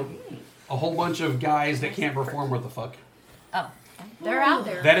through. A whole bunch of guys that can't perform what the fuck. oh, They're out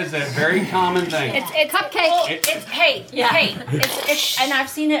there. That is a very common thing. It's Cupcake. well, it's hey, it's and I've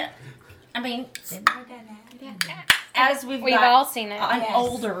seen it. I mean, as we've got all seen it. on Yes.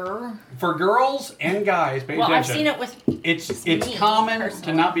 older. For girls and guys, pay Well, I've attention. seen it with. It's me, common to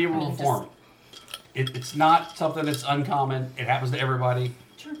personally. not be able I to mean, perform. It's not something that's uncommon. It happens to everybody.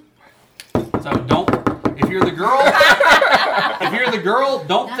 Sure. So don't. If you're the girl,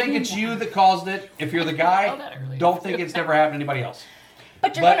 don't think it's you that caused it. If you're the guy, don't think it's never happened to anybody else.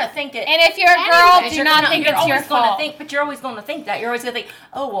 But you're But- gonna think it. And if you're a girl, Anyways, do you're not gonna- think you're it's your always gonna fault. think, but you're always going to think that. You're always gonna think,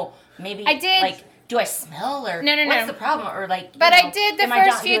 oh well, maybe I did- Like, do I smell or No, what's no. the problem? Or like, But you I did the am I first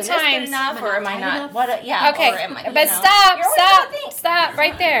not few doing this good times. enough, or am I tight not? enough? What? Yeah. Okay, Or am I, but know, stop, you're always gonna stop, think. stop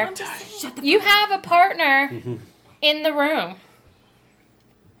right there. You have a partner in the room.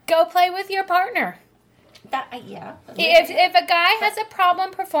 Go play with your partner. Yeah. If a guy has a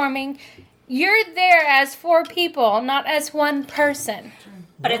problem performing, you're there as 4 people, not as one person.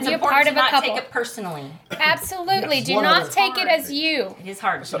 But it's You're important part to of a not couple. take it personally. Absolutely. Yes. Do One not other- take it as you. It is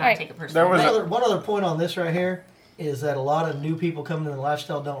hard to not Right. take it personally. One other point on this right here is that a lot of new people coming into the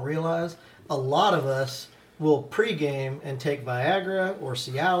lifestyle don't realize a lot of us will pregame and take Viagra or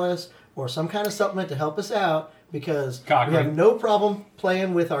Cialis or some kind of supplement to help us out because we have no problem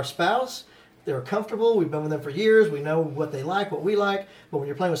playing with our spouse. They're comfortable. We've been with them for years. We know what they like, what we like. But when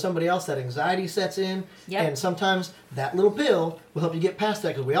you're playing with somebody else, that anxiety sets in. Yep. And sometimes that little pill will help you get past that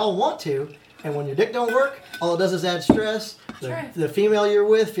because we all want to. And when your dick don't work, all it does is add stress. The female you're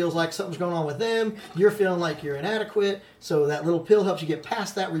with feels like something's going on with them. You're feeling like you're inadequate. So that little pill helps you get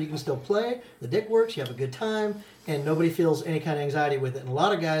past that where you can still play. The dick works, you have a good time, and nobody feels any kind of anxiety with it. And a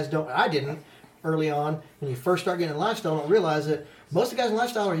lot of guys don't. I didn't early on. When you first start getting in lifestyle, don't realize that most of the guys in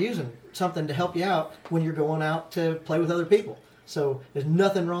lifestyle are using something to help you out when you're going out to play with other people. So there's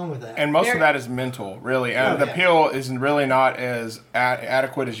nothing wrong with that. And most of that is mental, really. And the pill is really not as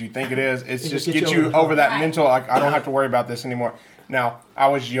adequate as you think it is. It's just get you over that mental, like, I don't have to worry about this anymore. Now, I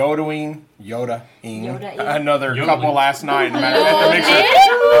was Yoda-ing another couple last night at the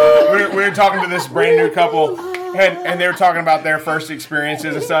mixer. We were talking to this brand new couple, and they were talking about their first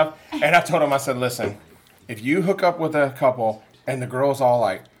experiences and stuff. And I told them, I said, listen, if you hook up with a couple and the girl's all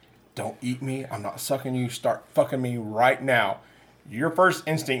like, don't eat me, I'm not sucking you, start fucking me right now. Your first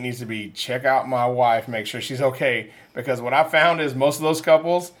instinct needs to be check out my wife, make sure she's okay. Because what I found is most of those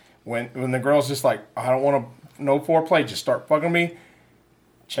couples, when the girl's just like, I don't want to, no foreplay, just start fucking me.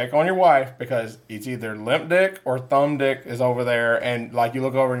 Check on your wife because it's either limp dick or thumb dick is over there. And like you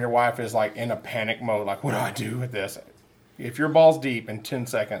look over and your wife is like in a panic mode. Like, what do I do with this? If your ball's deep in 10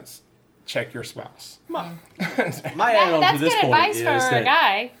 seconds, check your spouse. My add-on to this point is that a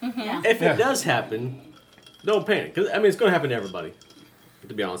guy. If it does happen, don't panic. 'Cause, I mean, it's going to happen to everybody.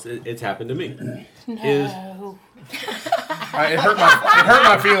 To be honest, it's happened to me. No. It hurt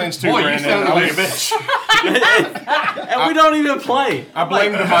my feelings too, Boy, Brandon. you sound like a bitch. And we don't even play. I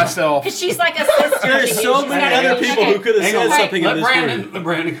blamed myself. She's like a sister. There's so many other people who could have said something in this room. Let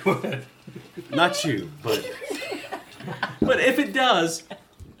Brandon go ahead. Not you, but if it does,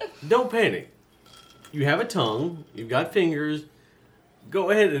 don't panic. You have a tongue. You've got fingers.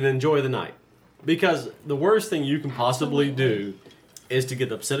 Go ahead and enjoy the night. Because the worst thing you can possibly do is to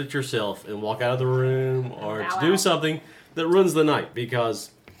get upset at yourself and walk out of the room or to do something that ruins the night because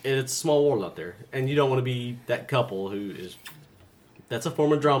it's a small world out there. And you don't want to be that couple who is... That's a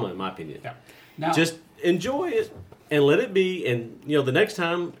form of drama, in my opinion. Yeah. Now, just enjoy it and let it be. And, the next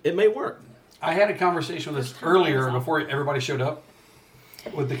time, it may work. I had a conversation with this earlier before everybody showed up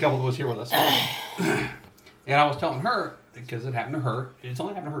with the couple that was here with us. And I was telling her, because it happened to her, it's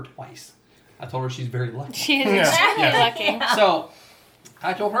only happened to her twice. I told her she's very lucky. She is extremely lucky. So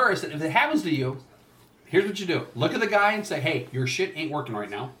I told her, I said, if it happens to you, here's what you do. Look at the guy and say, hey, your shit ain't working right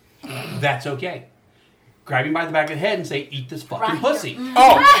now. That's okay. Grab him by the back of the head and say, eat this fucking pussy.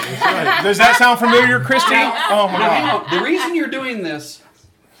 Oh, that's right. Does that sound familiar, Christy? Oh, my God. The reason you're doing this,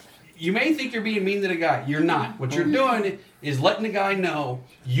 you may think you're being mean to the guy. You're not. What you're doing is letting the guy know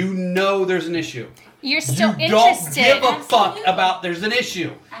you know there's an issue. You're still you interested. Don't give a fuck about there's an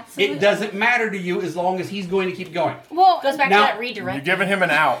issue. Absolutely. It doesn't matter to you as long as he's going to keep going. Well, goes back Now, to that redirect. You're giving him an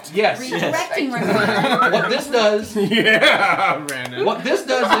out. Yes. Redirecting right. What this does, Yeah, Brandon. what this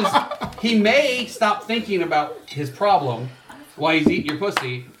does is he may stop thinking about his problem while he's eating your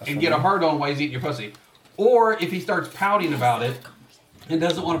pussy and get a hard on while he's eating your pussy. Or if he starts pouting about it and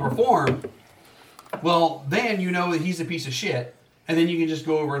doesn't want to perform, well, then you know that he's a piece of shit. And then you can just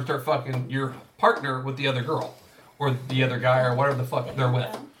go over and start fucking your partner with the other girl. Or the other guy or whatever the fuck they're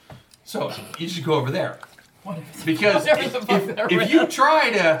with. So you just go over there. Because if you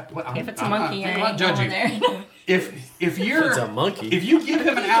try to... Well, If it's a monkey, I'm I not ain't judging. going there. If you're... It's a monkey. If you give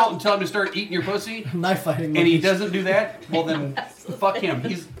him an out and tell him to start eating your pussy... Knife fighting. And he monkeys. doesn't do that, well then, fuck him.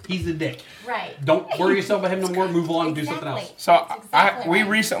 He's a dick. Right. Don't worry yourself about him no more. Move on and do something else. So we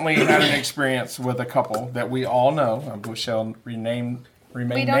recently had an experience with a couple that we all know. We shall remain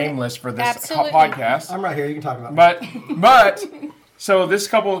nameless for this Absolutely. podcast. I'm right here. You can talk about me. But so this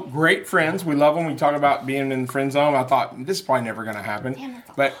couple, great friends. We love them. We talk about being in the friend zone. I thought this is probably never going to happen.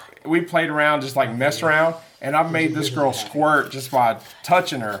 But we played around, just like messed around, and I made this girl squirt just by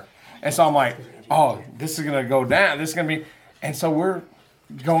touching her. And so I'm like, oh, this is going to go down. This is going to be, and so we're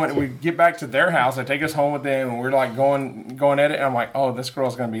going. We get back to their house. They take us home with them, and we're like going at it. And I'm like, oh, this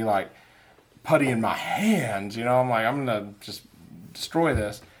girl's going to be like putty in my hands. I'm like, I'm going to just destroy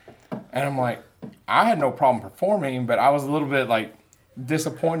this. And I'm like, I had no problem performing, but I was a little bit like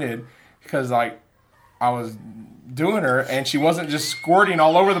disappointed because like I was doing her and she wasn't just squirting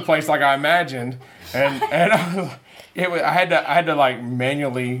all over the place like I imagined, and I had to like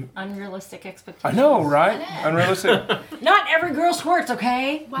manually. Unrealistic expectations. I know, right? Unrealistic. Not every girl squirts,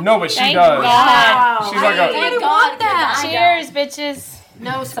 okay? No, but she Thank does. God. She's like a. Thank God that. Cheers, bitches.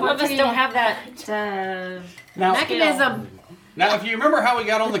 No, Some of us don't have that Now, mechanism. now, if you remember how we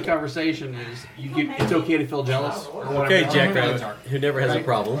got on the conversation, is it's okay to feel jealous. Or whatever. Okay, Jack Rabbit, who never has a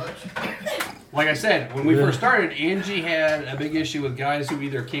problem. Like I said, when we first started, Angie had a big issue with guys who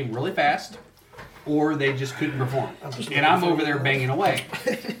either came really fast or they just couldn't perform. And I'm over there banging away.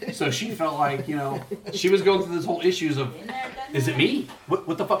 So she felt like, she was going through this whole issues of, is it me?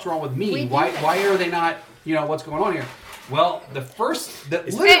 What the fuck's wrong with me? Why are they not, what's going on here? Well,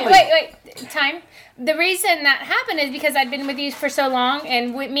 Wait, time. The reason that happened is because I'd been with you for so long,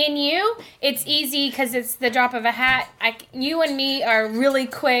 and with me and you, it's easy because it's the drop of a hat. You and me are really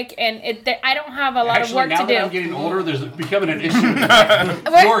quick, and I don't have a lot of work to do. Now that I'm getting older, there's becoming an issue. You're used to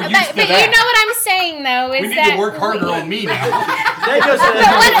but that. you know what I'm saying, though, is we need that to work harder on me now.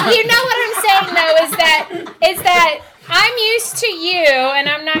 you know what I'm saying, though, is that I'm used to you, and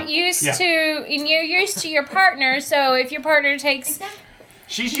I'm not used to, and you're used to your partner. So if your partner takes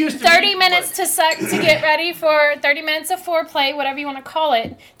she's used to 30 minutes to suck to get ready for 30 minutes of foreplay, whatever you want to call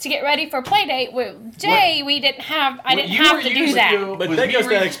it, to get ready for play date. With Jay, I didn't have to do that. But that goes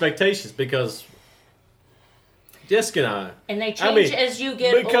to expectations because Jessica and I. And they change as you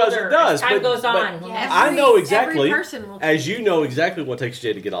get because older. it does. As time goes on. I know exactly, every person will as you know exactly what takes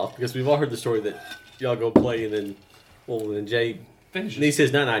Jay to get off, because we've all heard the story that y'all go play and then Jay finishes. And he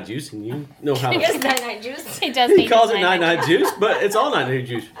says night juice, and you know how. He does night juice. He does. He calls it night juice, but it's all night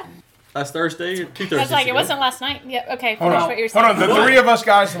juice. Last Thursday or 2 Thursdays I was like, ago. it wasn't last night. Yep. Okay. Hold Finish on. what you're saying. Hold on. The three of us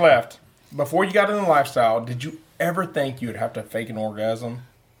guys left. Before you got in the lifestyle, did you ever think you would have to fake an orgasm?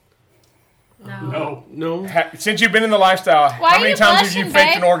 No. Since you've been in the lifestyle, Why how are many you times have you blushing,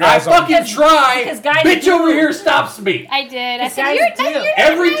 faked an babe? orgasm? I fucking try. Because guys Bitch do. over here stops me. I did. I said, guys you're do.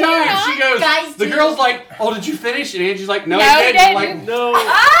 Every time she goes, Guys the do. girl's like, "Oh, did you finish?" And Angie's like, "No, No, I you didn't." I'm like, didn't. No. You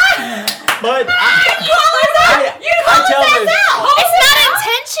But call us out. You I call tell us them- out. It's not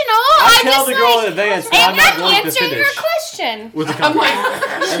intentional. I I tell just the girl like, in advance that and I'm not going to answering your finish question. with the I'm condom.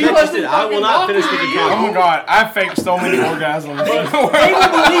 like, She wasn't. I will not finish with the Oh condom. my god, I faked so many orgasms. they don't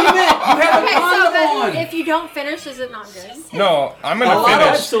believe it. You have a Okay, so condom then on. if you don't finish, is it not good? No, I'm Oh, gonna finish.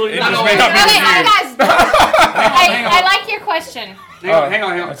 absolutely It not. just may not be Okay, with you. guys. I like your question. Hang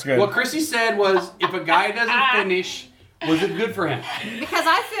on. That's good. What Chrissy said was, if a guy doesn't finish, was it good for him? Because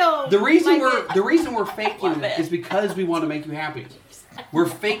I feel The reason like we're faking it is because we want to make you happy. We're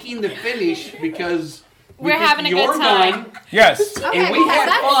faking the finish because We're having a good time. done, Yes. and we had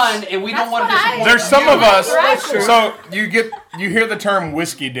fun, and we don't want to disappoint There's some you. of us. Right. So you hear the term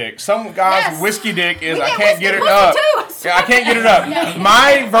whiskey dick. Some guys' Yes. whiskey dick is We I get can't get whiskey it up. pussy, too. Yeah, I can't get it up.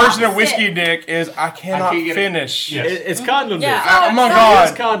 My version of Opposite. whiskey dick is I cannot can't get it. finish. Yes. It's condom dick. Yeah. Oh my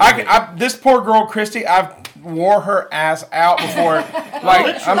It's god! condom. This poor girl Christy, I've wore her ass out before.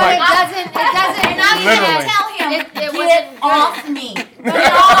 Like I'm but like, it doesn't And I'm Literally. gonna tell him, It get wasn't good. off me.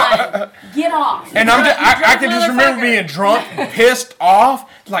 Get on. Get off. and I can just remember being drunk, pissed off,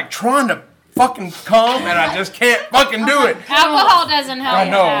 like trying to fucking come, and I just can't fucking do it. Alcohol doesn't help. I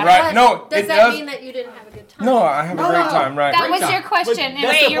know, with that. right? No, does it that does. mean that you didn't have a good time? No, I have a great time, right? That was time. your question, and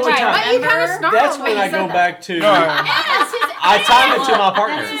that's the you're point right. time. Why you kind of snarled That's when I you go said that? back to. No, I time it to my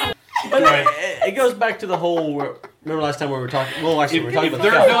partner. But it goes back to the whole. Remember last time we were talking? Well, actually, we were talking If about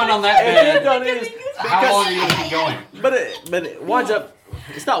they're the couch. done on that If they're bed, done, it is how long are you going to keep going? But it winds up.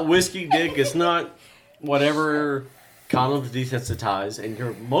 It's not whiskey dick. It's not whatever condoms desensitize, and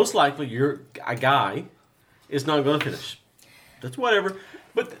you're a guy is not going to finish. That's whatever.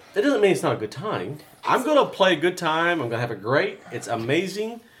 But that doesn't mean it's not a good time. I'm going to play a good time. I'm going to have a great. It's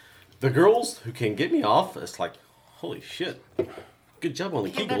amazing. The girls who can get me off, it's like, holy shit. Good job on the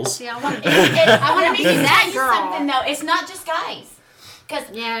Kegels. See, I want I want to make you that say girl. something though. It's not just guys. Because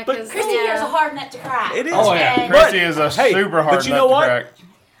Yeah, But- because Christy here's a hard nut to crack. It is. Oh, yeah. And Christy is a Hey, super hard but you nut know to what? crack.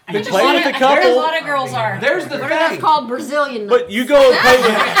 You play with a A couple, lot of girls are. There's the what are those thing. called? Brazilian. but you go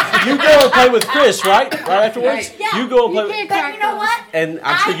and play with Chris, right? Right afterwards, Yeah. you go and play. can't But you know what? And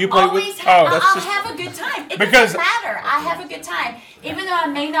actually, you I play always with. have, that's I'll just- have a good time. It Because- doesn't matter. I have a good time. Even though I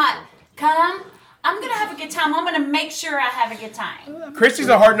may not come, I'm going to have a good time. I'm going to make sure I have a good time. Christy's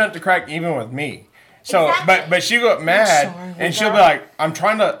a hard nut to crack even with me. So, Exactly. but she'll get mad and she'll be like, I'm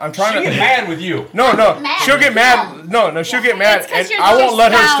trying to. She get mad with you. No, Mad. she'll get mad. No, she'll get mad, It's 'cause and you're I won't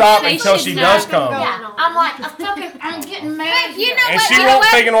let her spouse, stop they until should she not does go. come. Yeah. I'm like, I'm getting mad. But you know And what? she you know won't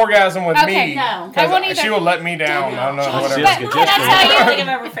what? take an orgasm with Okay, me. no. I won't Because either. she will let me down. I don't know, whatever. Jessica, But can I Jessica. tell I don't you? think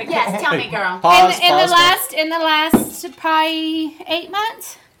I've ever faked Yes, tell me, girl. Pause, in the pause. last probably 8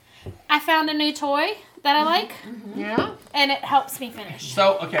 months, I found a new toy that I like, Yeah. and it helps me finish.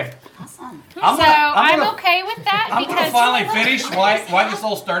 So, okay. Awesome. I'm okay with that I'm going to because finally finish why this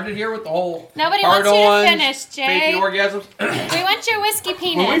all started here with the whole nobody hard wants you to ons, finish, Jay. faking orgasms. We want your whiskey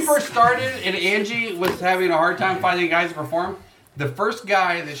penis. When we first started and Angie was having a hard time finding guys to perform, the first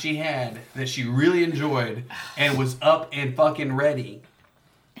guy that she had that she really enjoyed and was up and fucking ready,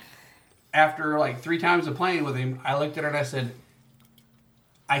 after like 3 times of playing with him, I looked at her and I said,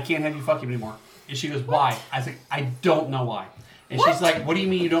 I can't have you fuck him anymore. And she goes, why? I was like, I don't know why. And she's like, what do you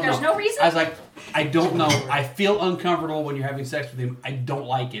mean you don't know? There's no reason? I was like, I don't know. I feel uncomfortable when you're having sex with him. I don't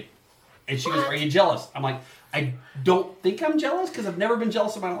like it. And she goes, are you jealous? I'm like, I don't think I'm jealous because I've never been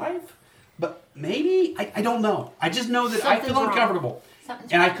jealous in my life. But maybe, I don't know. I just know that I feel uncomfortable.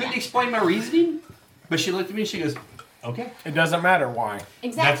 And I couldn't explain my reasoning. But she looked at me and she goes, okay. It doesn't matter why.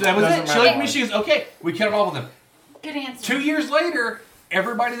 Exactly. That was it. She looked at me and she goes, okay, we cut it off with him. Good answer. 2 years later,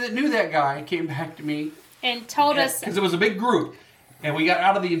 everybody that knew that guy came back to me. And told us. Because it was a big group. And we got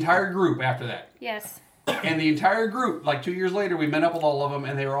out of the entire group after that. Yes. And the entire group, like 2 years later, we met up with all of them,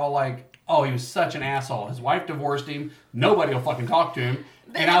 and they were all like, oh, he was such an asshole. His wife divorced him. Nobody will fucking talk to him.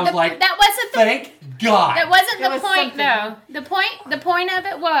 And I was like, that wasn't thank God. That wasn't There the was point, something. though. The point of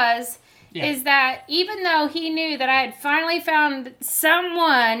it was, is that even though he knew that I had finally found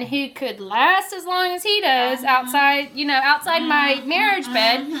someone who could last as long as he does outside my marriage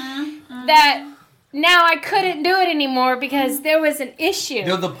bed, that now I couldn't do it anymore because there was an issue.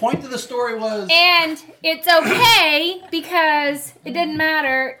 The point of the story was... And it's okay because it didn't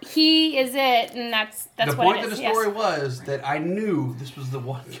matter. He is it, and that's the what point it of is. the story was that I knew this was the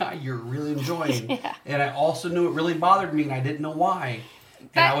one guy you're really enjoying. Yeah. And I also knew it really bothered me, and I didn't know why.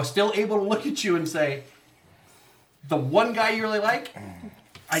 And I was still able to look at you and say, the one guy you really like,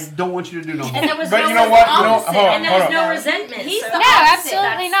 I don't want you to do no more. And there was But no you know what? opposite, Hold on, and there was hold no on. resentment. He's so the No, opposite.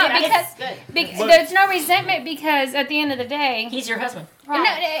 absolutely not. That's Because good. there's no resentment because at the end of the day, he's your husband.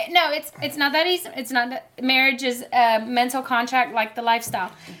 no, it's not that easy. It's not that marriage is a mental contract like the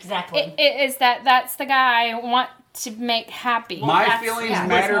lifestyle. Exactly. It is that's the guy I want to make happy. My that's- feelings yeah,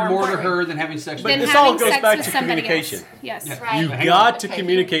 mattered what's more more to important. her than having sex But with Than this all having goes sex back with to somebody communication. else. Yes. Yeah. Right. You've Hang got on. to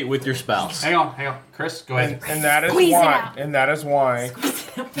communicate with your spouse. Hang on. Chris, go ahead. And that is Squeeze it why, out. and that is why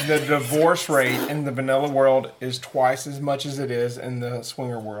the divorce rate in the vanilla world is twice as much as it is in the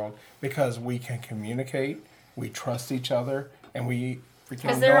swinger world, because we can communicate, we trust each other, and we freaking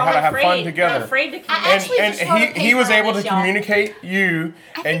Because know they're how all to have afraid. fun They're together. afraid to I communicate. actually And just wrote a he was paper on able to this, y'all. communicate you,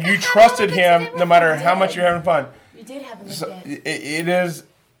 I and think you I had trusted one him today no matter how much you're having fun. You did have a good So day. it is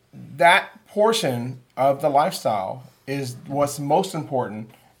that portion of the lifestyle is what's most important,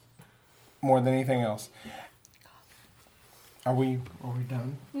 more than anything else. Are we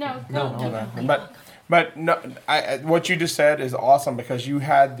done? No. But no, what you just said is awesome, because you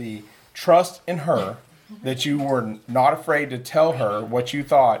had the trust in her that you were not afraid to tell her what you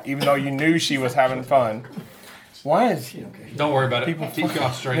thought, even though you knew she was having fun. Why is Don't worry about it. people Keep you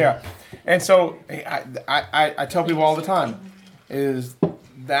off straight. Yeah, and so I tell people all the time is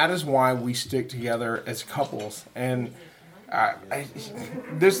that is why we stick together as couples, and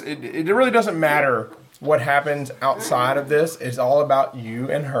it really doesn't matter what happens outside of this. It's all about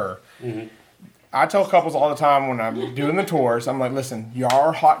you and her. Mm-hmm. I tell couples all the time when I'm doing the tours, I'm like, listen, you are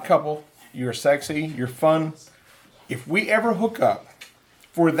a hot couple, you're sexy, you're fun. If we ever hook up,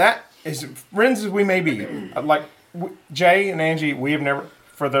 for that, as friends as we may be, like Jay and Angie, we have never,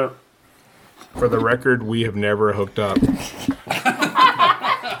 for the record, we have never hooked up.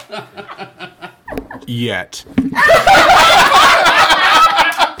 Yet.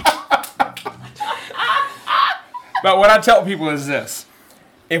 But what I tell people is this.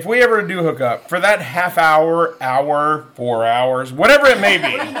 If we ever do hook up, for that half hour, 4 hours, whatever it may be.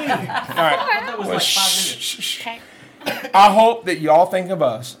 All right. Well, shh. I hope that y'all think of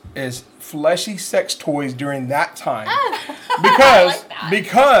us as fleshy sex toys during that time.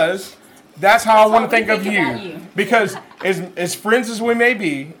 Because that's how I want to think of you. Because as friends as we may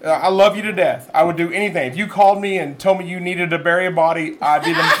be, I love you to death. I would do anything. If you called me and told me you needed to bury a body, I'd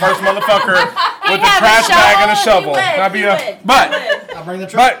be the first motherfucker with a trash bag and a shovel. I'll bring the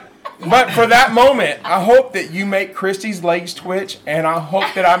truck. But for that moment, I hope that you make Christy's legs twitch, and I hope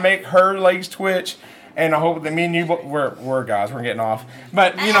that I make her legs twitch, and I hope that me and you, we're guys, we're getting off.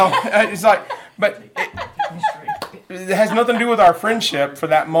 But, you know, it's like, but it has nothing to do with our friendship for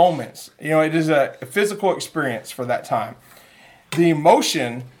that moment. You know, it is a physical experience for that time. The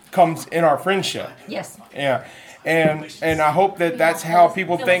emotion comes in our friendship. Yes. Yeah. And I hope that that's how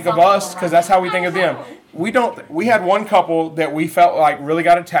people think of us, because that's how we think of them. We had one couple that we felt like really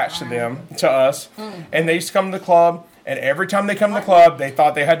got attached to us, and they used to come to the club, and every time they come to the club, they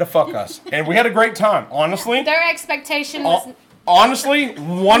thought they had to fuck us. And we had a great time, honestly. Their expectation was... Honestly,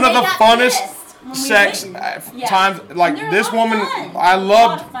 one of the funnest sex times, like this woman, I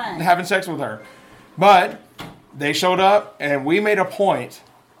loved having sex with her. But they showed up, and we made a point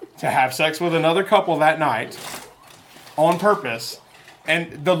to have sex with another couple that night on purpose.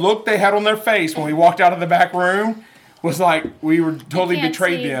 And the look they had on their face when we walked out of the back room was like we were totally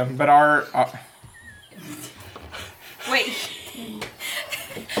betrayed them. But our wait.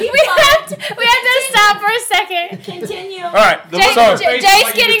 We have to stop for a second. Continue. All right.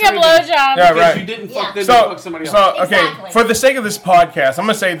 Jay's getting a blowjob. Yeah, right. You didn't fuck them, you fucked somebody else. So, okay, for the sake of this podcast, I'm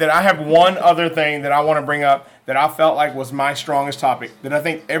going to say that I have one other thing that I want to bring up that I felt like was my strongest topic that I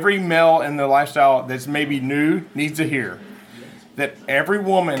think every male in the lifestyle that's maybe new needs to hear. That every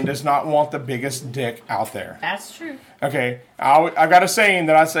woman does not want the biggest dick out there. That's true. Okay, I got a saying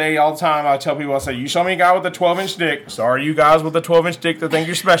that I say all the time. I tell people, I say, you show me a guy with a 12-inch dick. Sorry, you guys with a 12-inch dick that think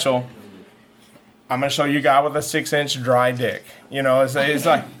you're special. I'm going to show you a guy with a 6-inch dry dick. You know, it's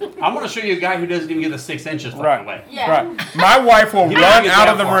like... I'm going to show you a guy who doesn't even get the 6 inches fucking away. Yeah. Right. My wife will run out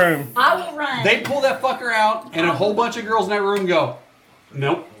of the room. I will run. They pull that fucker out, and a whole bunch of girls in that room go,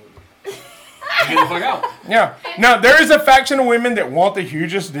 nope. Get the fuck out. Yeah. Now, there is a faction of women that want the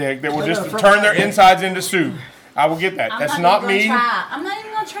hugest dick that will just turn their insides into soup. I will get that. That's not me. I'm not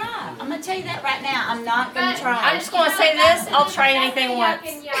even going to try. I'm going to tell you that right now. I'm not going to try. I'm just going to say this. I'll try anything once.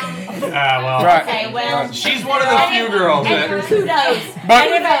 Well. Right. Okay, well. She's one of the few girls that...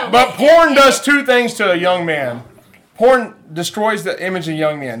 Kudos. But porn does two things to a young man. Porn destroys the image of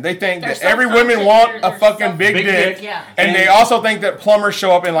young men. They think that every woman want a fucking big dick. Yeah. And they also think that plumbers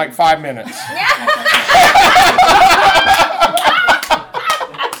show up in like 5 minutes.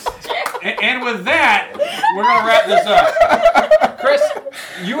 And with that, we're going to wrap this up. Chris,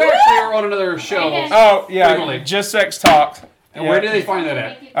 you actually are on another show. Oh, yeah. Frequently. Just Sex Talk. And where do they find that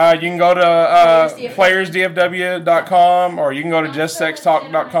at? You can go to playersdfw.com or you can go to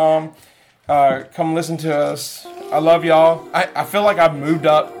justsextalk.com. Come listen to us. I love y'all. I feel like I've moved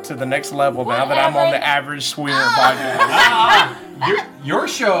up to the next level now that I'm on the Average Swinger podcast. Your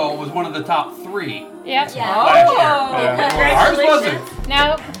show was one of the top 3. Yep. Last year. Ours wasn't.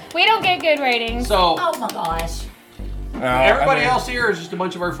 No, we don't get good ratings. So, Oh my gosh. everybody else here is just a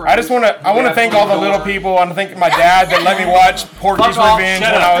bunch of our friends. I just want to thank all the little people. I want to thank my dad that let me watch Porky's Fuck off, Revenge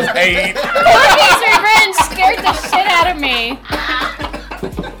shut when up. I was 8. Porky's Revenge scared the shit out of me.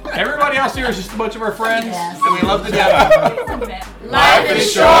 Everybody else here is just a bunch of our friends, and we love to death. Life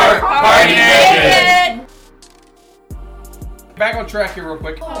is short, party naked. Back on track here real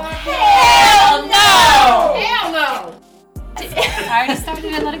quick. Hell no! Hell no! I already started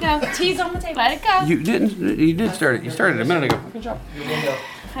it. Let it go. Tease on the table. Let it go. You didn't. You did start it. You started it a minute ago. Good job.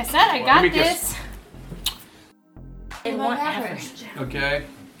 I said I got Let me this. In one average. Okay.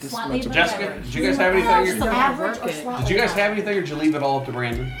 Slightly above Jessica, average. did you guys have anything? Some average or slightly Did you guys have anything, or did you leave it all up to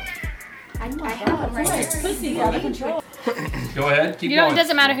Brandon? I have it right here. Pussy's out of control. Go ahead. Keep You know, going. it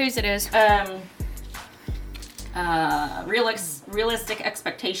doesn't matter whose it is. Realistic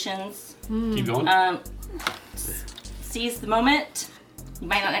expectations. Keep going. Seize the moment. You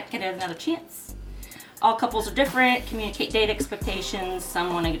might not get another chance. All couples are different. Communicate date expectations.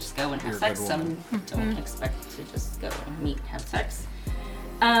 Some want to just go and have sex. Some don't expect to just go and meet and have sex.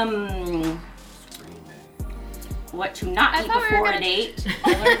 What to not eat before a date.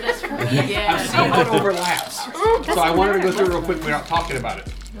 I learned this from you. I've seen how it overlaps. So I wanted to go through real quick without talking about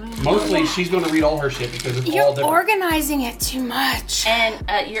it. Mostly, she's going to read all her shit because it's all different. Organizing it too much. And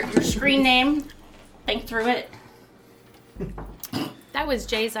your screen name. Think through it. That was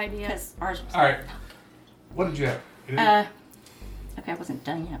Jay's idea. Because ours was All right. What did you have? Okay, I wasn't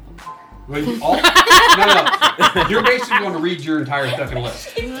done yet. Well, no. You're basically going to read your entire fucking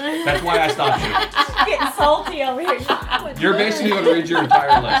list. That's why I stopped you. Getting salty over here. You're basically going to read your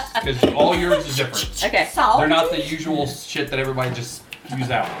entire list because all yours is different. Okay. They're not the usual shit that everybody just spews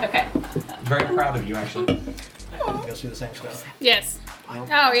out. Okay. I'm very proud of you, actually. You guys do the same stuff. Yes.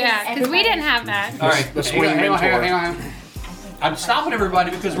 Oh, yeah, because we didn't have that. All right. The swing hang mentor. on. I'm stopping everybody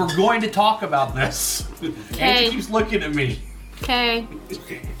because we're going to talk about this. Angie keeps looking at me. Okay.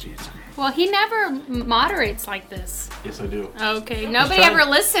 Well, he never moderates like this. Yes, I do. Okay, nobody ever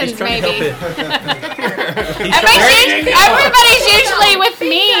listens, maybe. Everybody's usually with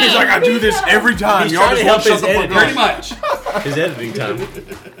me. He's like, I do this every time. He's Y'all trying just to won't help shut his the fuck editing. up. Pretty much. His editing time.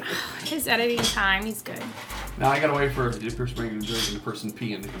 His editing time, he's good. Now I gotta wait for the person bringing the drink and the person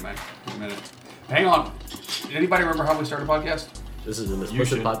peeing to come back in a minute. Hang on. Did anybody remember how we started a podcast? This is an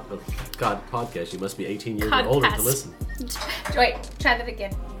explicit should. podcast. You must be 18 years or older to listen. Wait, try that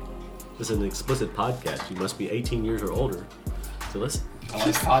again. This is an explicit podcast. You must be 18 years or older to listen. I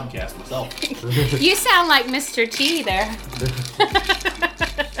like podcast myself. You sound like Mr. T there.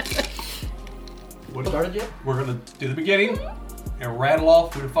 What started yet? We're gonna do the beginning and rattle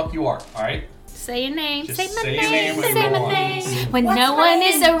off who the fuck you are. All right? Say your name. Just say my say your name. name when Say you my go on. name. When no one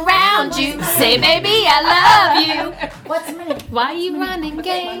is around you, say, baby, I love you. What's the name? Why you running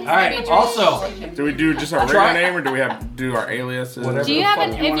games? All right. Also, Do we do just our regular name or do we have to do our aliases? Whatever Do you the have fuck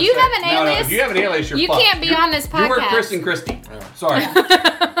an? you If wanna you say. have an No, alias, if you have an alias, you're you fucked. can't be You're- on this You were podcast. Chris and Christy. Sorry.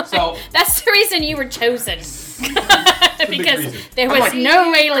 So That's the reason you were chosen. Because reason. there was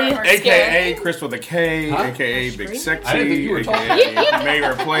no alien scare. AKA Chris with a K, Huh? AKA Big I didn't think Sexy, you were talking. AKA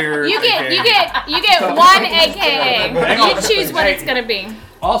Mayor Player. You get AKA one AKA. Hang on. You choose what Hey. it's gonna be.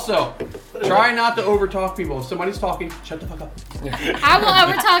 Also, try not to overtalk people. If somebody's talking, shut the fuck up. I will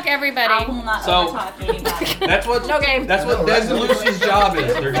overtalk everybody. I will not So- overtalk anybody. That's what that's what Des and Lucy's job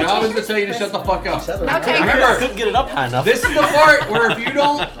is. Their job is to tell you to shut the fuck up. I Remember, couldn't get it up high enough. this is the part where if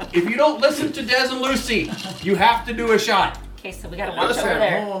you don't listen to Des and Lucy, you have to do a shot. Okay, so we gotta watch over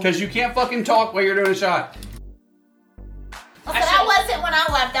there. Because you can't fucking talk while you're doing a shot. So that wasn't when I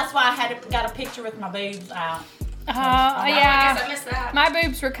left. That's why I got a picture with my boobs out. Yeah. I missed that. My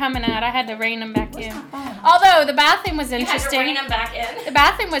boobs were coming out. I had to rein them back in. Although the bathroom was You had to interesting. rein them back in. The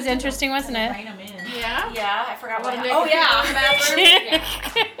bathroom was interesting, wasn't it? Rein them in. Yeah. Yeah, I forgot what. Wanna Oh make a yeah, picture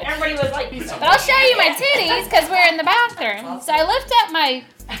bathroom. Everybody was like, But I'll show you my titties because we're in the bathroom. So I lift up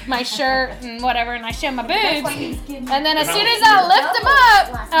my shirt and whatever, and I show my boobs. And then as soon as I lift them up,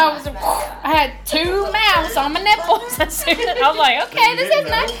 I had 2 mouths on my nipples. As soon as, I was like, okay, this is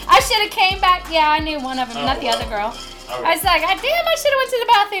nice. I should have came back. Yeah, I knew one of them, not the other girl. I was like, God damn, I should have went to the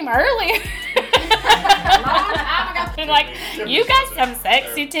bathroom earlier. Like, you got some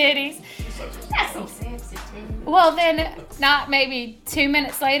sexy titties. That's some sexy titties. Well, then, not maybe 2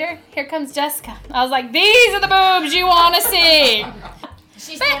 minutes later, here comes Jessica. I was like, these are the boobs you want to see.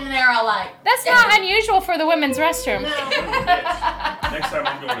 She's standing there all like. That's not unusual for the women's restroom. Next time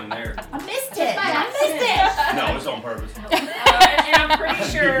I'm going in there. I missed it. I missed it. No, it's on purpose. and I'm pretty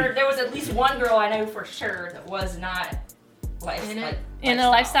sure there was at least one girl I know for sure that was not In the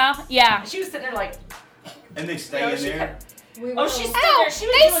lifestyle? Yeah. She was sitting there like, And they stay in there. oh, she's sitting Oh, there. She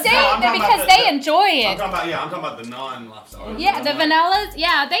was they doing stay something. there because they enjoy I'm it. talking about the non-lifestyle. Yeah, the vanillas,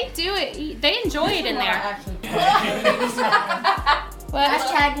 yeah, they do it. They enjoy it in there. What?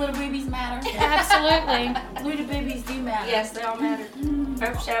 Hashtag little boobies matter. Absolutely. Little boobies do matter. Yes, they all matter.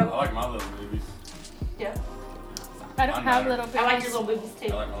 Hope I so. like my little babies. Yeah. I don't have little boobies. I like your little boobies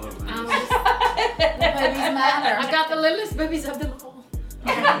too. I like my little babies. Boobies matter. I've got the littlest boobies of them all. I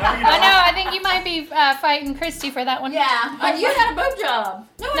know, I think you might be fighting Christy for that one. Yeah. And you had a boob job.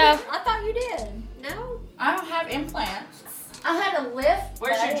 No. I thought you did. No. I don't have implants. I had a lift.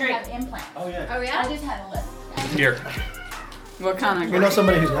 Where's but your I didn't drink? have implants. Oh, yeah. Oh, yeah? I just had a lift. Here. What kind of? We know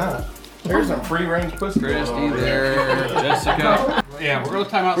somebody who's not. There's some free range pussy. Christy there. Jessica. Yeah, we're going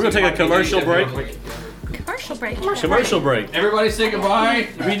to time out. We're gonna take a commercial break. Commercial break. Commercial break. Everybody say goodbye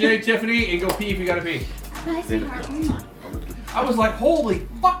to BJ, Tiffany, and go pee if you got to pee. Nice sweetheart. I was like, holy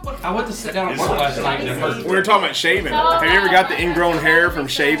fuck. I went to sit down at work last night and it hurt. We were talking about shaving. Have you ever got the ingrown hair from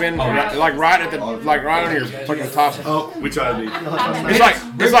shaving? Like right on your fucking top. Oh, we try to be.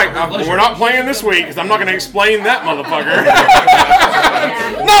 It's like we're not playing this week because I'm not gonna explain that motherfucker.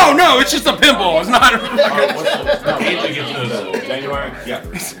 No, it's just a pimple. It's not. January? Yeah.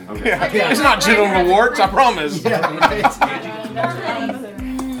 It's not genital warts. I promise.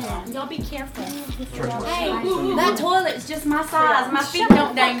 Y'all be careful. Hey, that toilet is just my size. My feet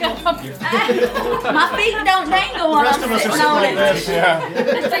don't dangle. My feet don't dangle when I'm sitting on it. Yeah.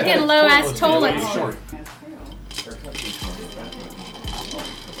 Freaking low ass toilets.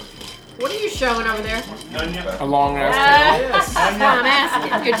 What are you showing over there? None yet. A long ass I'm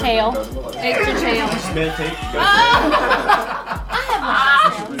asking. Your tail. Extra tail.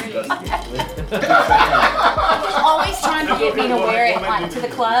 He's always trying to get me to wear it like to the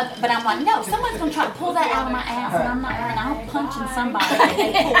club, but I'm like, no, someone's gonna try to pull that out of my ass, and I'm not wearing. I'm punching somebody if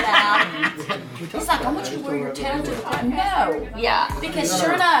they pull that out. He's like, I want you to wear your tail to the club. No, yeah, because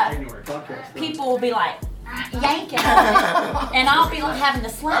sure enough, people will be like yanking, and I'll be like having to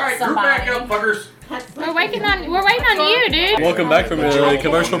slap somebody. fuckers. We're waiting on you, dude. Welcome back from the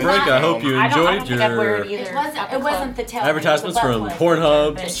commercial break. I hope you I don't enjoyed think I'd wear your it either. It wasn't the tail. advertisements from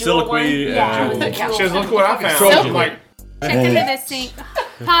Pornhub, Siliqui, and She goes, look what I found. Trojan. Like, Check under the sink.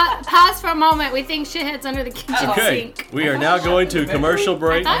 Pause for a moment. We think shithead's under the kitchen okay, sink. we are now going to commercial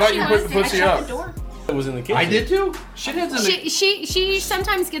break. I thought you put the pussy up. It was in the kitchen. I did too. Shithead's in the... She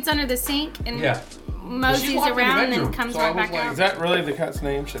sometimes gets under the sink and Yeah. moseys locked in the around and bedroom, comes so I right was back like, out. is that really the cat's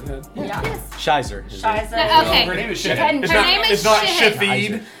name? Shithead. Shizer. Okay. Her name is Her Shithead. name is It's not Shithead.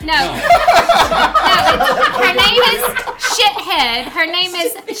 Shafeed. No. Her name is Shithead. Her name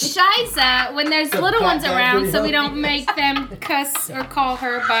is Shiza when there's little ones around, so we don't make them cuss or call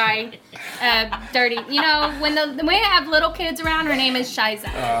her by dirty. You know, when we have little kids around, her name is Shiza,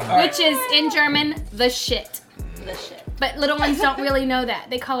 which is in German the shit. The shit. But little ones don't really know that.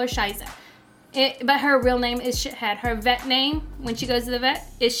 They call her Shiza. But her real name is Shithead. Her vet name, when she goes to the vet,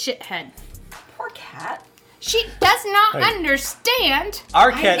 is Shithead. Poor cat. She does not understand.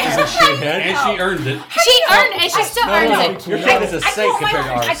 Our cat is a shithead. And she earned it. She earned it, and she still earns it. Your cat is a saint compared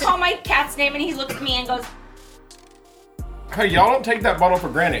to I ours. call my cat's name and he looks at me and goes, Hey, y'all don't take that bottle for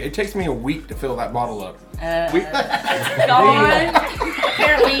granted. It takes me a week to fill that bottle up. it's gone.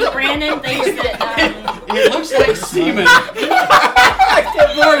 Apparently, Brandon thinks that. It looks like semen. I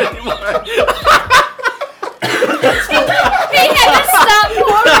can't pour it anymore. He had to stop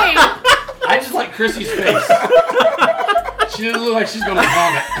pouring. I just like Chrissy's face. She doesn't look like she's gonna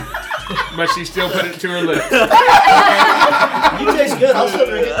vomit. But she still put it to her lips. You taste good. I'll still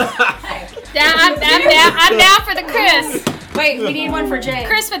drink it. I'm down for the Chris. Wait, we need one for Jay.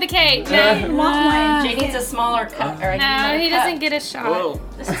 Chris with the cake. Jay needs a smaller cup. No, he doesn't get a shot. Well,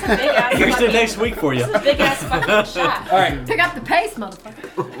 This is a big ass. here's the next week for you. This is a big ass fucking shot. All right, Pick up the pace,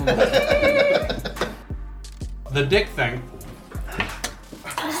 motherfucker. the dick thing.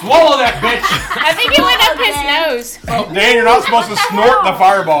 Swallow that bitch. I think it went up his nose. Dan, you're not supposed to snort the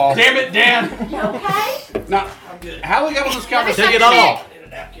fireball. Damn it, Dan. You okay? Now, how we got on this conversation? Take it all.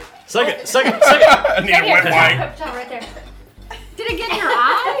 Suck it, suck it, suck it. I need a wet wipe. Right there. Did it get in your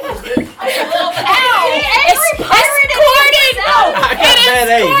eye? It's squirting. I got bad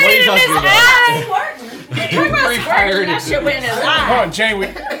aim. What are you talking about? That shit went in his Come eye. on, Jane.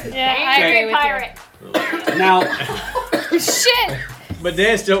 Yeah, I agree with Pirate. Now, you. Shit. But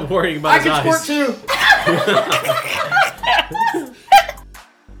Dan's still worrying about I his can eyes. squirt too.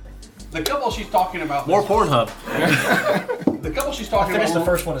 The couple she's talking about. More Pornhub. The couple she's I talking finished the about.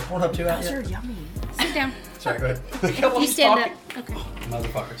 first one. Is Pornhub 2 out yet? Sit down. Sorry, go ahead. The couple You she's stand talking. up. Okay.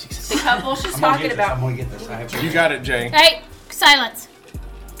 Motherfucker. The couple she's I'm gonna talking get this. I'm about. gonna get this. I have faith. You got it, Jay. Hey, silence.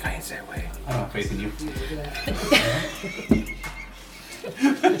 I ain't say a way. I don't have faith in you.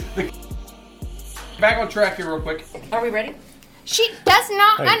 Back on track here, real quick. Are we ready? She does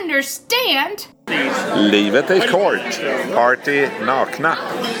not understand. Livet är kort. Party nakna.